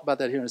 We'll talk about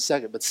that here in a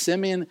second. But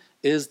Simeon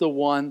is the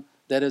one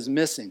that is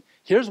missing.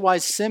 Here's why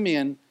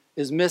Simeon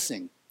is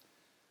missing.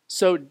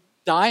 So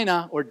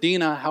Dinah, or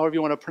Dinah, however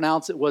you want to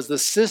pronounce it, was the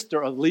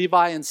sister of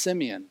Levi and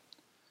Simeon.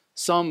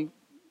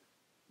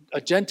 A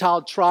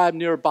Gentile tribe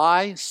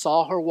nearby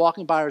saw her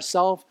walking by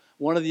herself.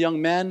 One of the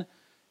young men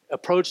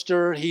approached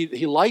her.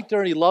 He liked her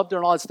and he loved her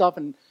and all that stuff.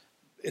 And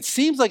it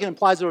seems like it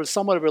implies there was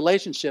somewhat of a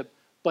relationship,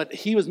 but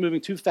he was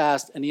moving too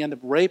fast and he ended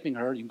up raping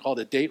her. You can call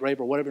it a date rape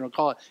or whatever you want to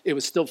call it. It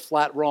was still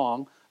flat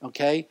wrong,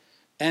 okay?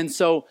 And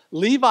so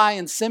Levi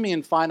and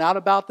Simeon find out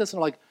about this and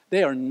are like,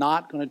 they are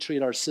not going to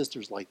treat our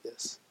sisters like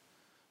this.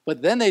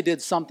 But then they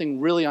did something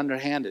really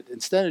underhanded.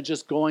 Instead of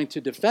just going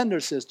to defend their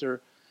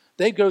sister,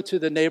 they go to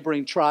the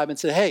neighboring tribe and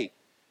say, hey,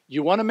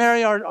 you want to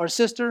marry our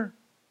sister?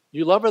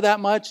 You love her that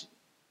much?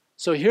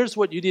 So here's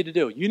what you need to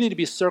do. You need to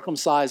be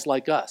circumcised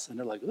like us. And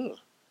they're like, ugh,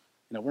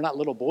 we're not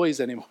little boys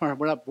anymore.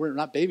 We're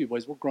not baby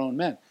boys. We're grown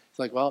men. It's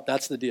like, well,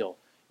 that's the deal.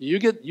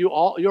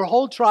 Your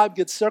whole tribe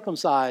gets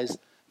circumcised,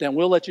 then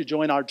we'll let you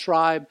join our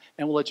tribe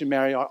and we'll let you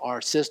marry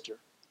our sister.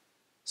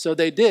 So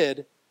they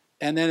did.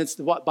 And then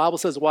the Bible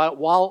says, while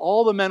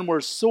all the men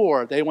were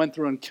sore, they went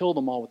through and killed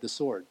them all with the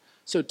sword.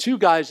 So two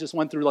guys just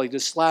went through,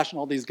 just slashing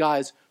all these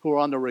guys who were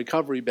on the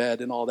recovery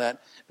bed and all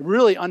that.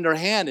 Really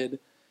underhanded.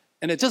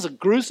 And it's just a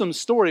gruesome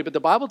story, but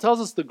the Bible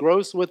tells us the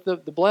gross with the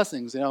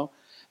blessings,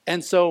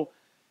 And so,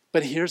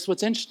 but here's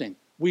what's interesting.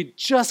 We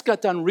just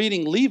got done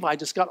reading Levi,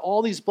 just got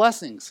all these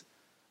blessings.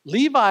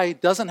 Levi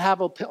doesn't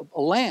have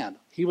a land.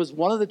 He was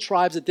one of the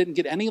tribes that didn't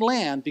get any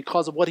land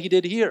because of what he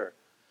did here.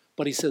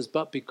 But he says,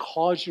 but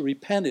because you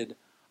repented,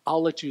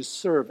 I'll let you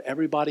serve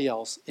everybody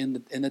else in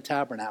the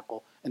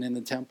tabernacle and in the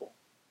temple.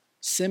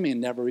 Simeon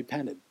never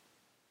repented.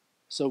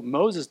 So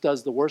Moses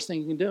does the worst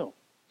thing he can do.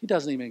 He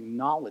doesn't even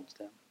acknowledge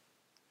them.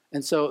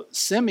 And so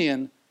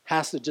Simeon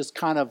has to just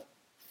kind of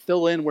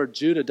fill in where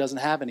Judah doesn't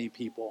have any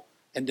people.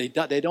 And they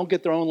don't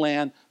get their own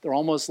land. They're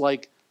almost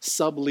like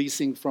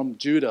subleasing from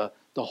Judah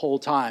the whole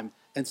time.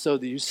 And so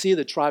you see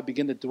the tribe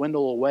begin to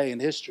dwindle away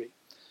in history.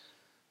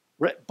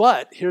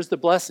 But here's the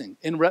blessing.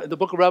 In the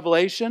book of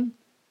Revelation,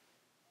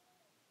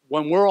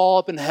 when we're all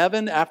up in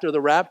heaven after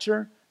the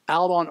rapture,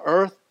 out on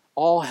earth,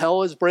 all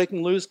hell is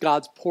breaking loose.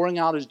 God's pouring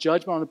out his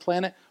judgment on the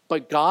planet.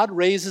 But God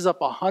raises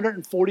up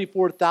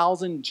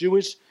 144,000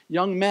 Jewish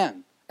young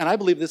men. And I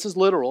believe this is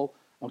literal,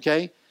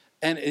 okay?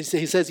 And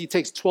he says he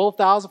takes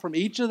 12,000 from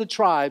each of the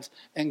tribes,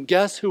 and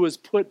guess who is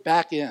put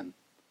back in?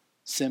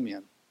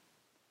 Simeon.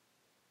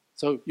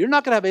 So you're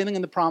not going to have anything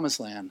in the promised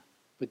land,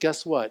 but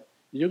guess what?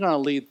 You're going to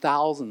lead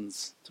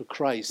thousands to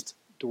Christ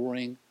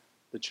during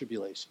the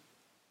tribulation.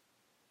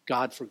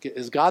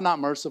 Is God not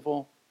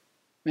merciful?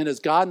 Man, does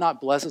God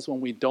not bless us when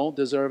we don't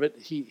deserve it?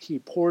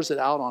 He pours it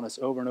out on us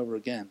over and over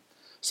again.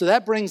 So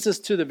that brings us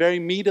to the very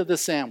meat of the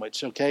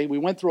sandwich, okay? We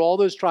went through all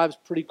those tribes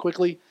pretty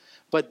quickly,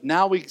 but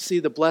now we see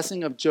the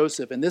blessing of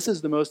Joseph, and this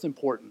is the most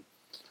important.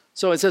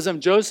 So it says of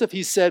Joseph,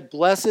 he said,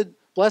 blessed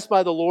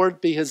by the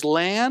Lord be his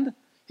land.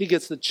 He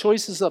gets the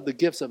choices of the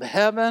gifts of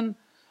heaven,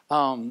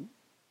 the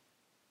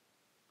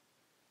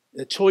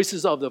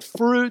choices of the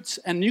fruits,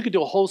 and you could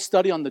do a whole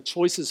study on the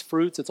choices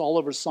fruits. It's all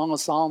over Song of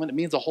Solomon. It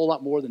means a whole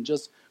lot more than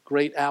just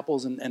great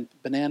apples and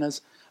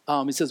bananas.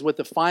 He says, with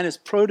the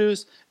finest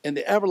produce and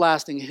the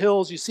everlasting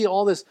hills. You see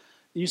all this.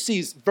 You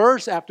see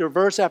verse after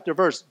verse after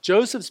verse.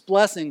 Joseph's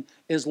blessing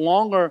is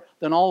longer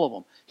than all of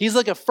them. He's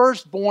like a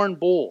firstborn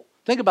bull.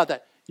 Think about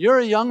that. You're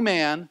a young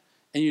man,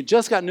 and you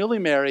just got newly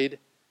married,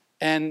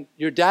 and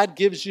your dad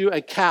gives you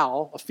a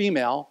cow, a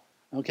female,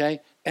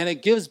 okay? And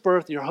it gives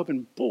birth, you're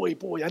hoping, boy,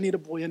 I need a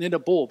boy, I need a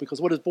bull. Because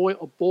what does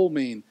a bull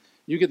mean?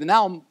 You get to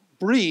now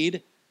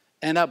breed,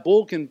 and that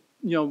bull can,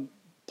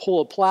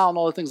 pull a plow and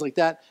all the things like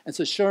that. And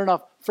so sure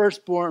enough,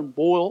 firstborn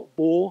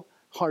bull,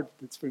 hard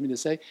for me to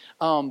say.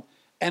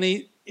 And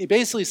he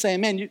basically saying,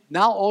 man,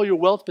 now all your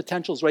wealth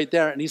potential is right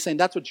there. And he's saying,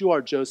 that's what you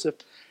are, Joseph.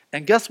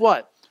 And guess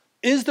what?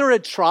 Is there a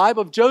tribe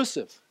of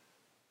Joseph?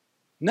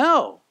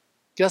 No.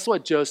 Guess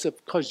what,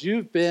 Joseph? Because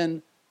you've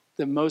been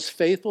the most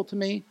faithful to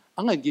me,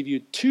 I'm going to give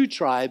you 2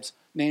 tribes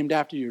named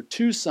after your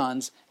 2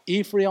 sons,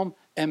 Ephraim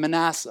and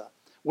Manasseh.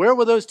 Where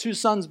were those 2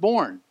 sons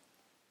born?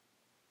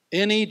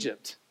 In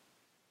Egypt.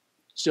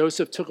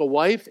 Joseph took a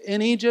wife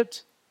in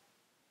Egypt,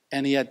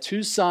 and he had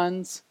 2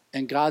 sons,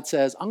 and God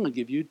says, I'm going to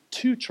give you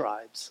 2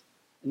 tribes,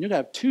 and you're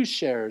going to have 2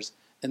 shares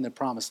in the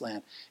promised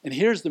land. And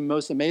here's the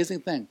most amazing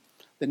thing.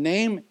 The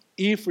name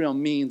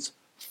Ephraim means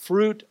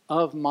fruit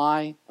of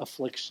my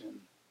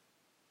affliction.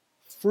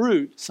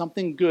 Fruit,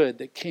 something good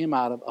that came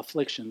out of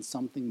affliction,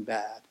 something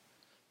bad.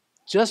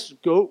 Just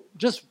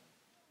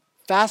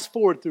fast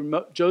forward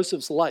through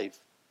Joseph's life.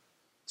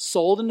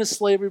 Sold into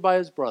slavery by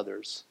his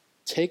brothers,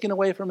 taken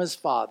away from his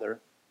father,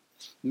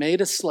 made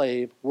a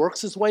slave,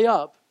 works his way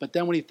up, but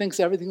then when he thinks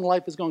everything in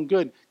life is going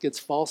good, gets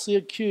falsely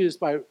accused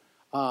by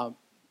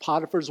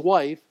Potiphar's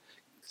wife,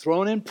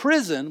 thrown in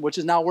prison, which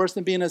is now worse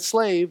than being a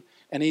slave,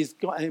 and he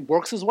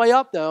works his way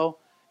up, though,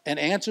 and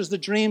answers the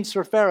dreams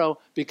for Pharaoh,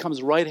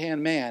 becomes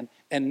right-hand man,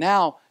 and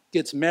now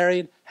gets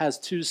married, has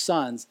 2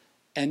 sons.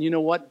 And you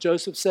know what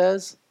Joseph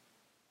says?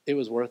 It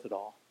was worth it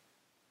all.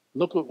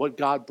 Look at what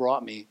God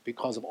brought me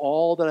because of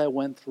all that I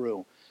went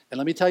through. And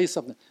let me tell you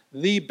something.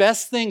 The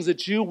best things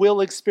that you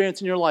will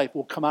experience in your life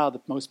will come out of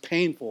the most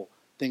painful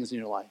things in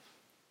your life.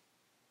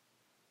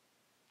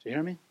 Do you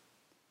hear me?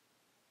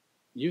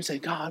 You say,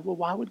 God, well,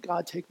 why would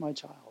God take my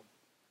child?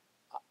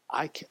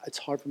 It's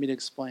hard for me to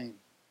explain.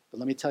 But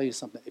let me tell you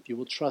something. If you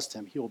will trust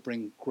him, he will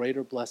bring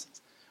greater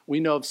blessings. We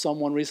know of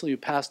someone recently who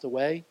passed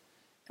away,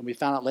 and we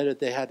found out later that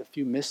they had a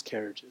few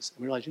miscarriages.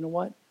 And we realized, you know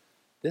what?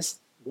 This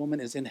woman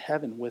is in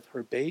heaven with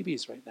her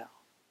babies right now.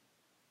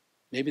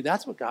 Maybe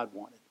that's what God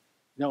wanted.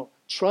 No,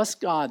 trust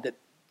God that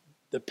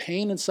the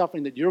pain and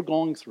suffering that you're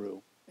going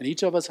through, and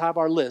each of us have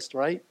our list,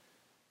 right?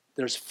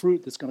 There's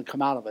fruit that's going to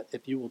come out of it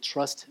if you will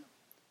trust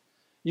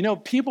him.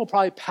 People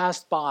probably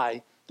passed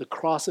by the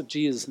cross of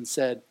Jesus and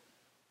said,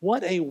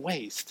 what a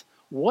waste.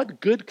 What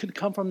good could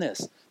come from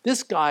this?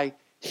 This guy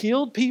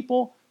healed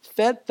people,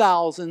 fed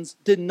thousands,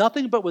 did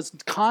nothing but was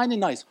kind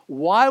and nice.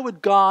 Why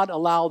would God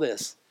allow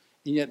this?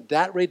 And yet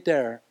that right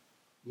there,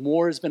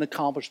 more has been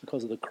accomplished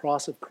because of the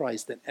cross of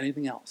Christ than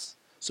anything else.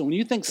 So when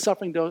you think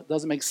suffering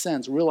doesn't make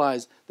sense,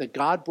 realize that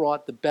God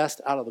brought the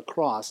best out of the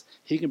cross.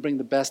 He can bring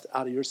the best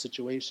out of your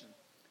situation.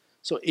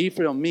 So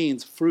Ephraim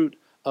means fruit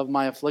of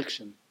my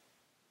affliction.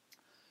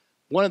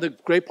 One of the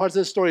great parts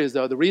of the story is,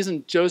 though, the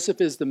reason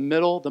Joseph is the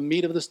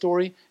meat of the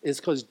story, is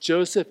because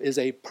Joseph is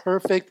a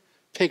perfect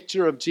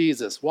picture of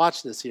Jesus.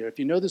 Watch this here. If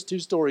you know these 2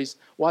 stories,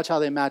 watch how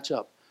they match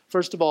up.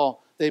 First of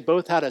all, they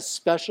both had a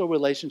special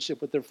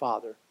relationship with their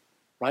father,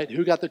 right?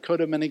 Who got the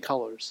coat of many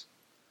colors?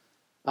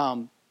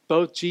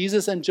 Both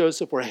Jesus and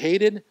Joseph were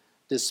hated,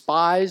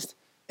 despised,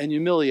 and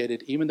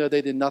humiliated, even though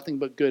they did nothing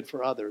but good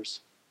for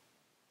others.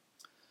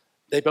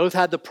 They both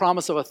had the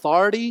promise of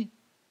authority,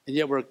 and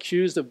yet were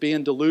accused of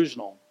being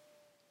delusional.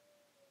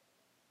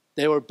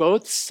 They were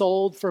both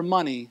sold for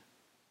money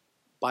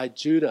by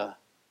Judah.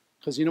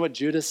 Because you know what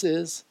Judas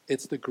is?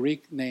 It's the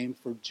Greek name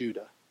for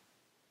Judah.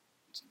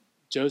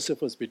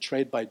 Joseph was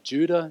betrayed by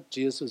Judah.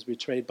 Jesus was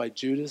betrayed by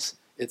Judas.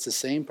 It's the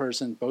same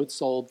person, both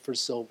sold for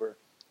silver.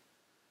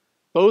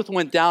 Both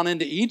went down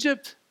into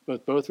Egypt,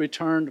 but both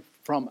returned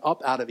from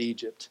up out of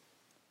Egypt.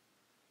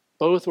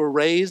 Both were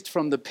raised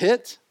from the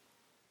pit.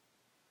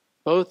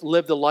 Both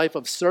lived a life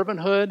of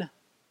servanthood.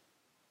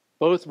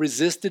 Both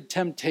resisted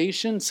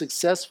temptation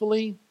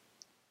successfully.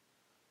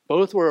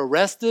 Both were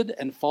arrested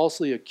and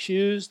falsely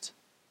accused.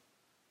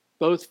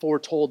 Both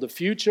foretold the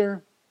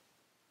future.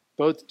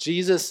 Both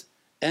Jesus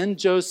and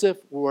Joseph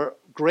were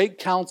great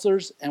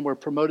counselors and were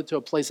promoted to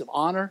a place of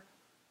honor.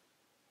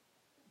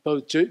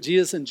 Both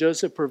Jesus and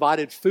Joseph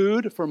provided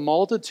food for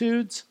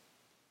multitudes.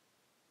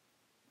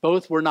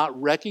 Both were not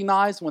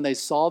recognized when they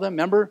saw them.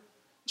 Remember,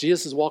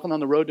 Jesus is walking on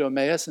the road to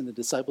Emmaus and the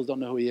disciples don't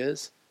know who he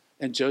is.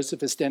 And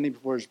Joseph is standing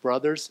before his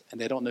brothers and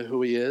they don't know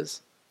who he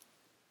is.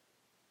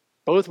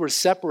 Both were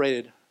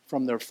separated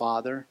from their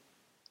father.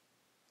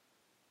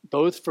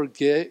 Both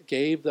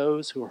forgave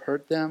those who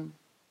hurt them.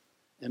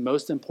 And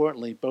most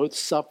importantly, both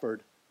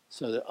suffered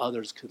so that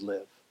others could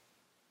live.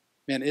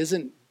 Man,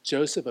 isn't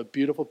Joseph a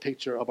beautiful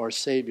picture of our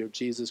Savior,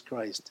 Jesus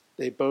Christ?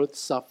 They both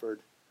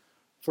suffered.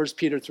 1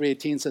 Peter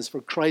 3:18 says,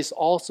 for Christ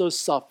also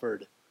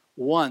suffered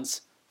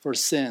once for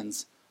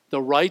sins,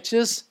 The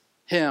righteous,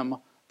 him.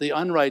 The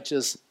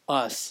unrighteous,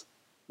 us.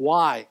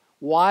 Why?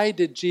 Why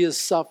did Jesus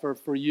suffer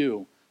for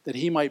you? That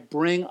he might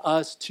bring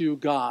us to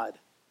God.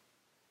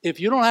 If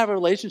you don't have a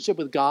relationship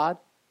with God,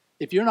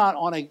 if you're not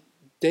on a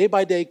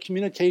day-by-day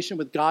communication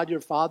with God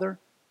your Father,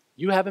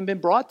 you haven't been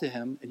brought to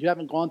him and you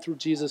haven't gone through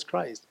Jesus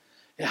Christ.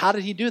 And how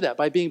did he do that?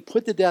 By being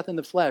put to death in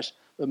the flesh,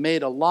 but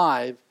made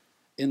alive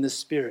in the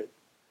Spirit.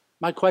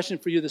 My question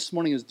for you this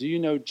morning is, do you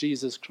know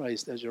Jesus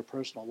Christ as your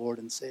personal Lord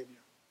and Savior?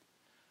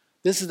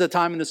 This is the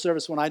time in the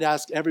service when I'd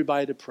ask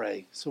everybody to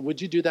pray. So would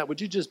you do that?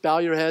 Would you just bow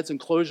your heads and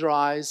close your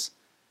eyes?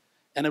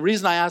 And the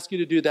reason I ask you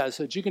to do that is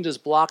so that you can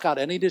just block out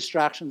any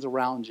distractions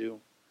around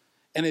you.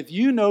 And if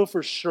you know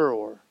for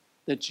sure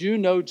that you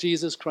know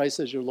Jesus Christ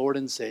as your Lord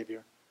and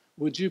Savior,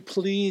 would you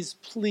please,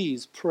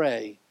 please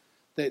pray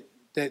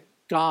that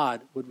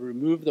God would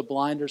remove the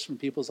blinders from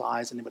people's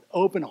eyes and he would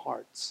open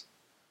hearts,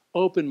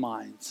 open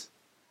minds.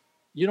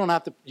 You don't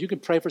have to, you can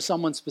pray for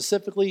someone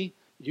specifically,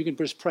 you can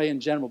just pray in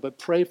general, but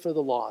pray for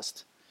the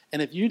lost. And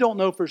if you don't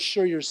know for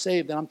sure you're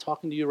saved, then I'm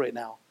talking to you right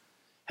now.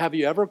 Have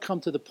you ever come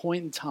to the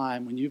point in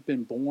time when you've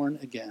been born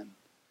again,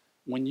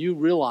 when you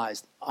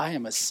realized, I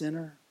am a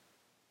sinner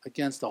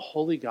against a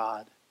holy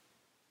God,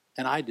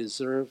 and I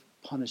deserve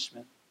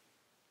punishment?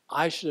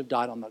 I should have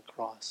died on the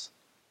cross.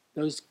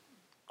 Those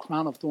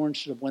crown of thorns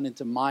should have went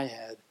into my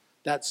head.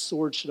 That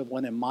sword should have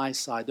went in my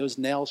side. Those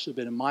nails should have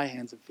been in my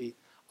hands and feet.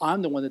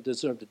 I'm the one that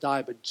deserved to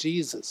die, but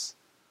Jesus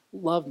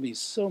loved me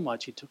so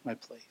much, he took my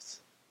place.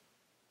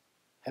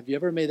 Have you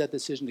ever made that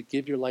decision to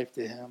give your life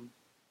to him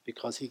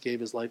because he gave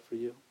his life for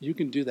you? You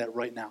can do that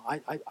right now.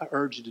 I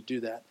urge you to do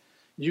that.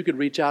 You could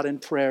reach out in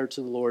prayer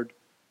to the Lord,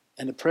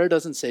 and the prayer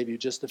doesn't save you,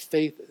 just the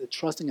faith, the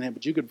trusting in him,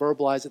 but you could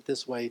verbalize it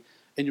this way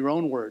in your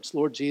own words.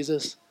 Lord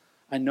Jesus,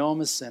 I know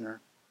I'm a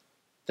sinner.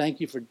 Thank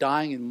you for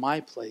dying in my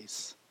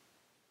place.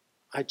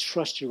 I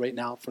trust you right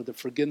now for the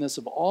forgiveness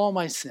of all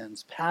my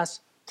sins,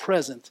 past,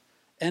 present,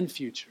 and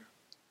future.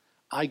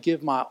 I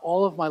give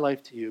all of my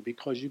life to you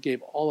because you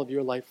gave all of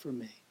your life for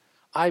me.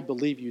 I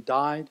believe you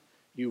died,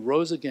 you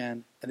rose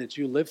again, and that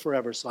you live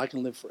forever so I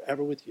can live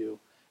forever with you.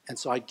 And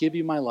so I give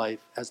you my life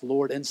as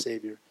Lord and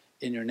Savior.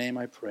 In your name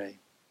I pray.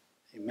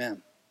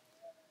 Amen.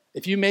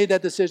 If you made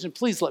that decision,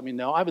 please let me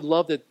know. I would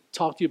love to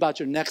talk to you about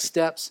your next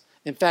steps.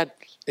 In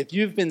fact, if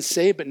you've been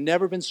saved but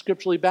never been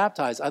scripturally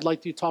baptized, I'd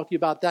like to talk to you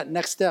about that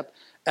next step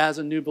as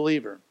a new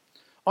believer.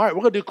 All right,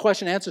 we're going to do a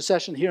question and answer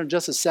session here in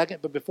just a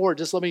second. But before,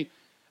 just let me,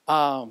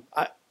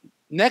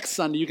 next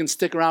Sunday you can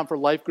stick around for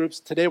life groups.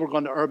 Today we're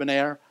going to Urban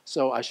Air,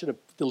 so I should have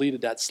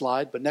deleted that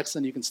slide. But next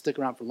Sunday you can stick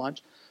around for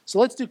lunch. So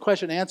let's do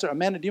question and answer.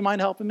 Amanda, do you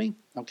mind helping me?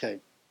 Okay.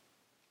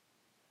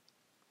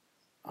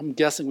 I'm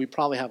guessing we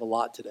probably have a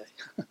lot today.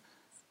 And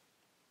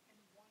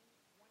one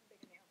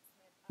big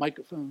announcement.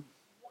 Microphone.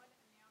 One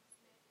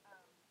announcement.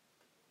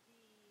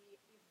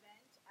 The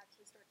event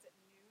actually starts at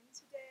noon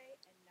today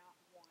and not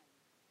 1.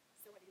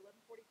 So at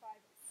 11:45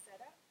 is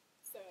set up.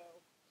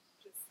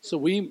 So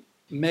we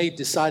may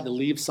decide to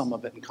leave some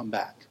of it and come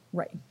back.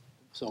 Right.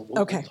 So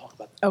we'll Okay. talk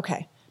about that.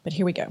 Okay. But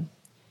here we go.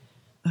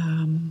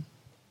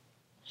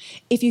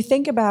 If you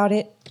think about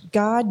it,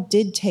 God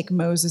did take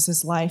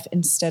Moses' life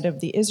instead of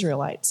the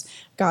Israelites.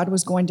 God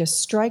was going to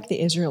strike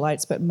the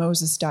Israelites, but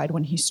Moses died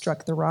when he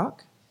struck the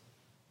rock.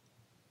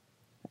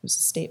 That was a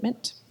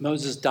statement.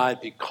 Moses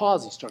died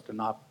because he struck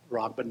the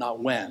rock, but not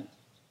when.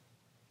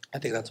 I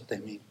think that's what they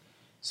mean.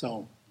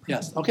 So,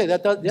 yes. Okay,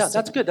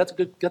 that's good. That's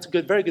a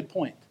good, very good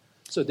point.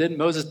 So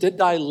Moses did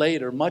die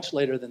later, much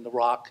later than the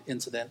rock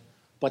incident,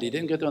 but he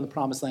didn't get there in the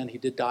promised land. He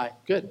did die.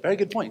 Good. Very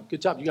good point.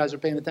 Good job. You guys are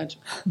paying attention.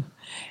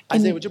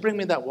 Isaiah, would you bring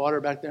me that water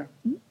back there?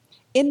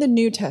 In the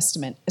New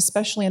Testament,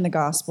 especially in the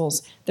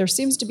Gospels, there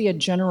seems to be a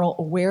general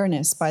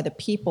awareness by the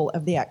people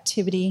of the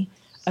activity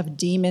of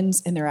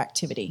demons and their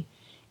activity.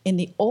 In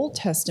the Old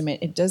Testament,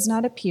 it does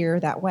not appear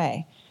that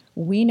way.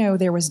 We know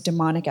there was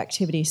demonic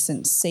activity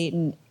since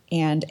Satan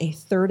and a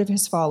third of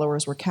his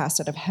followers were cast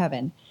out of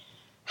heaven.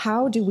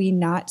 How do we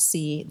not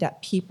see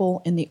that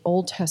people in the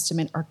Old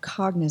Testament are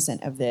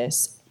cognizant of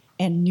this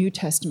and New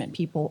Testament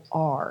people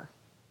are?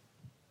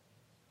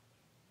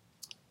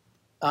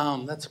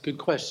 That's a good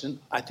question.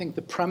 I think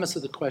the premise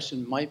of the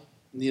question might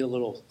need a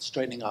little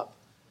straightening up.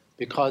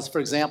 Because, for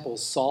example,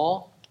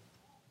 Saul,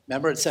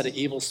 remember it said an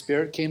evil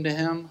spirit came to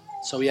him?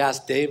 So he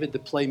asked David to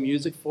play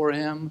music for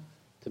him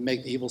to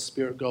make the evil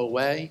spirit go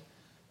away.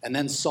 And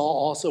then Saul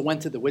also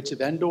went to the witch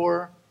of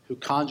Endor, who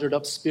conjured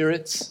up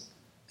spirits.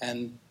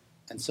 And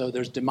so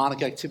there's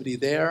demonic activity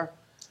there.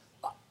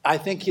 I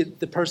think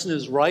the person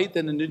is right that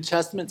in the New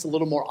Testament it's a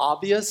little more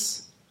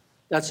obvious.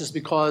 That's just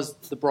because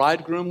the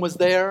bridegroom was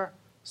there.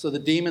 So the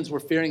demons were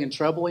fearing and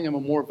trembling and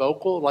were more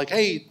vocal. Like,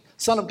 hey,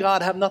 Son of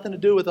God, have nothing to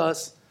do with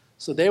us.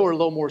 So they were a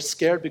little more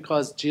scared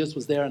because Jesus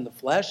was there in the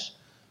flesh.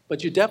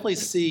 But you definitely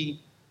see,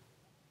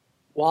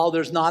 while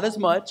there's not as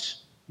much,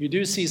 you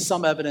do see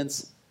some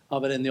evidence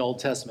of it in the Old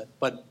Testament.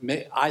 But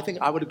I think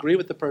I would agree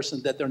with the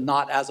person that they're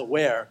not as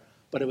aware,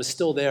 but it was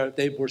still there.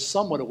 They were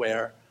somewhat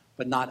aware,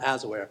 but not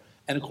as aware.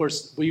 And of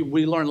course, we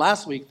learned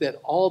last week that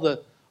all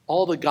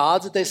all the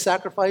gods that they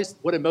sacrificed,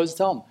 what did Moses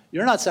tell them?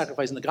 You're not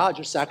sacrificing to gods,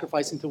 you're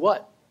sacrificing to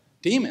what?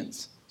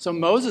 Demons. So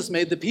Moses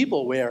made the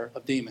people aware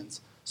of demons.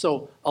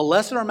 So a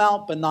lesser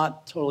amount, but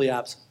not totally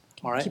absent.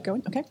 All right? Keep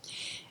going. Okay.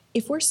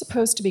 If we're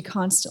supposed to be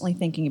constantly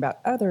thinking about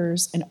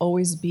others and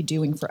always be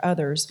doing for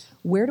others,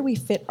 where do we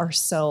fit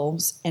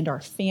ourselves and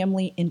our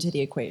family into the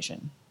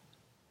equation?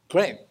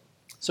 Great.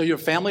 So your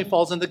family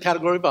falls into the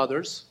category of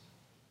others.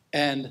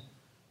 And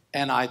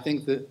I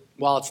think that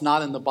while it's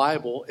not in the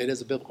Bible, it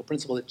is a biblical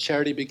principle that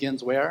charity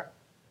begins where?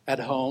 At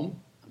home.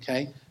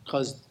 Okay?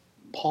 Because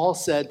Paul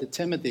said to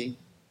Timothy,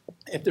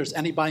 if there's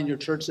anybody in your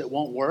church that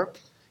won't work,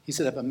 he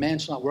said, if a man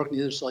shall not work,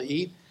 neither shall he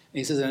eat. And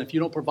he says, and if you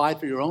don't provide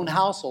for your own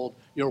household,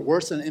 you're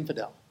worse than an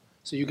infidel.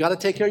 So you got to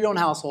take care of your own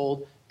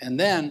household, and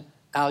then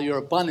out of your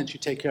abundance, you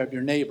take care of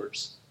your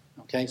neighbors.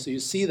 Okay, so you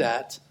see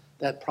that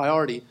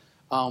priority.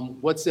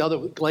 What's the other?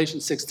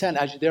 Galatians 6:10,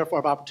 as you therefore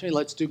have opportunity,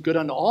 let's do good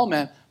unto all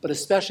men, but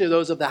especially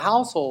those of the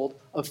household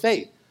of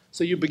faith.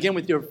 So you begin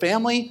with your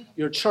family,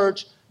 your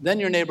church, then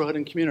your neighborhood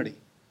and community.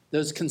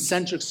 Those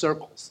concentric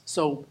circles.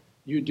 So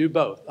you do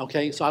both.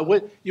 Okay,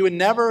 so you would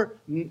never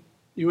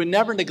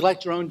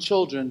neglect your own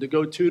children to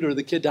go tutor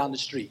the kid down the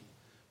street.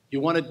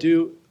 You want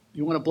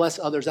to bless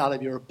others out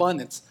of your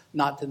abundance,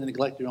 not to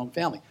neglect your own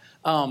family.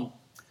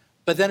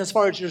 But then as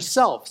far as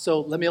yourself, so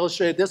let me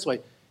illustrate it this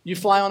way. You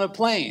fly on a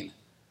plane.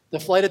 The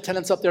flight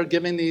attendant's up there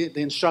giving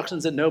the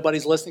instructions that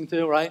nobody's listening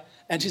to, right?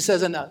 And she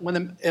says,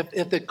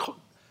 if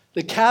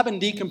the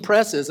cabin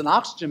decompresses, an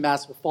oxygen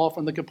mask will fall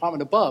from the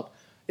compartment above.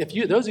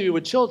 Those of you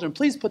with children,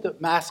 please put the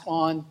mask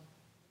on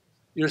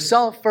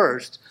yourself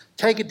first,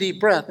 take a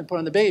deep breath, and put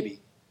on the baby.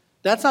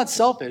 That's not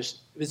selfish.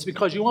 It's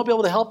because you won't be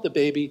able to help the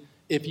baby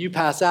if you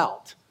pass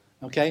out,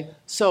 okay?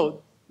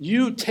 So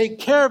you take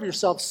care of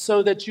yourself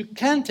so that you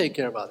can take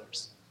care of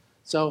others.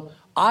 So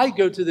I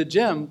go to the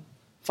gym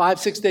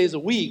 5-6 days a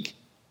week.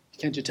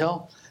 Can't you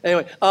tell?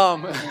 Anyway,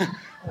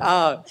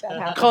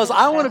 because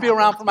I want to be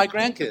around for my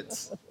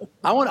grandkids.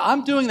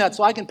 I'm doing that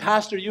so I can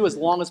pastor you as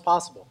long as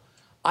possible.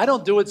 I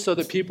don't do it so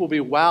that people will be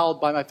wowed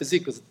by my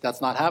physique, because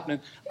that's not happening.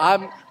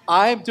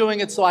 I'm doing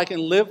it so I can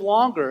live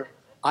longer.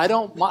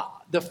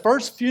 The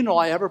first funeral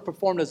I ever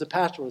performed as a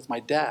pastor was my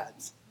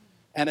dad's.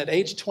 And at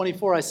age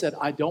 24, I said,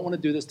 I don't want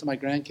to do this to my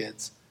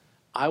grandkids.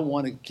 I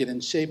want to get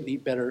in shape and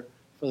eat better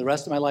for the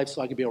rest of my life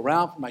so I can be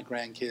around for my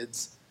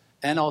grandkids,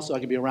 and also I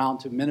can be around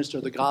to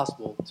minister the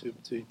gospel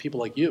to people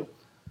like you.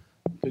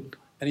 Good.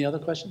 Any other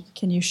questions?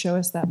 Can you show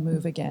us that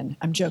move again?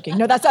 I'm joking.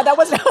 No, that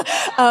wasn't.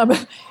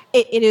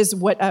 It is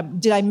what,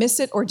 did I miss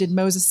it, or did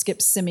Moses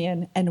skip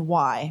Simeon, and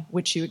why,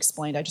 which you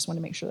explained. I just want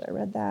to make sure that I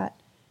read that.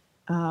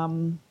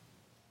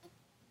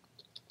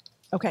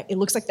 Okay, it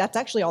looks like that's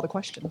actually all the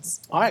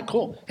questions. All right,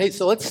 cool. Hey,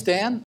 so let's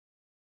stand.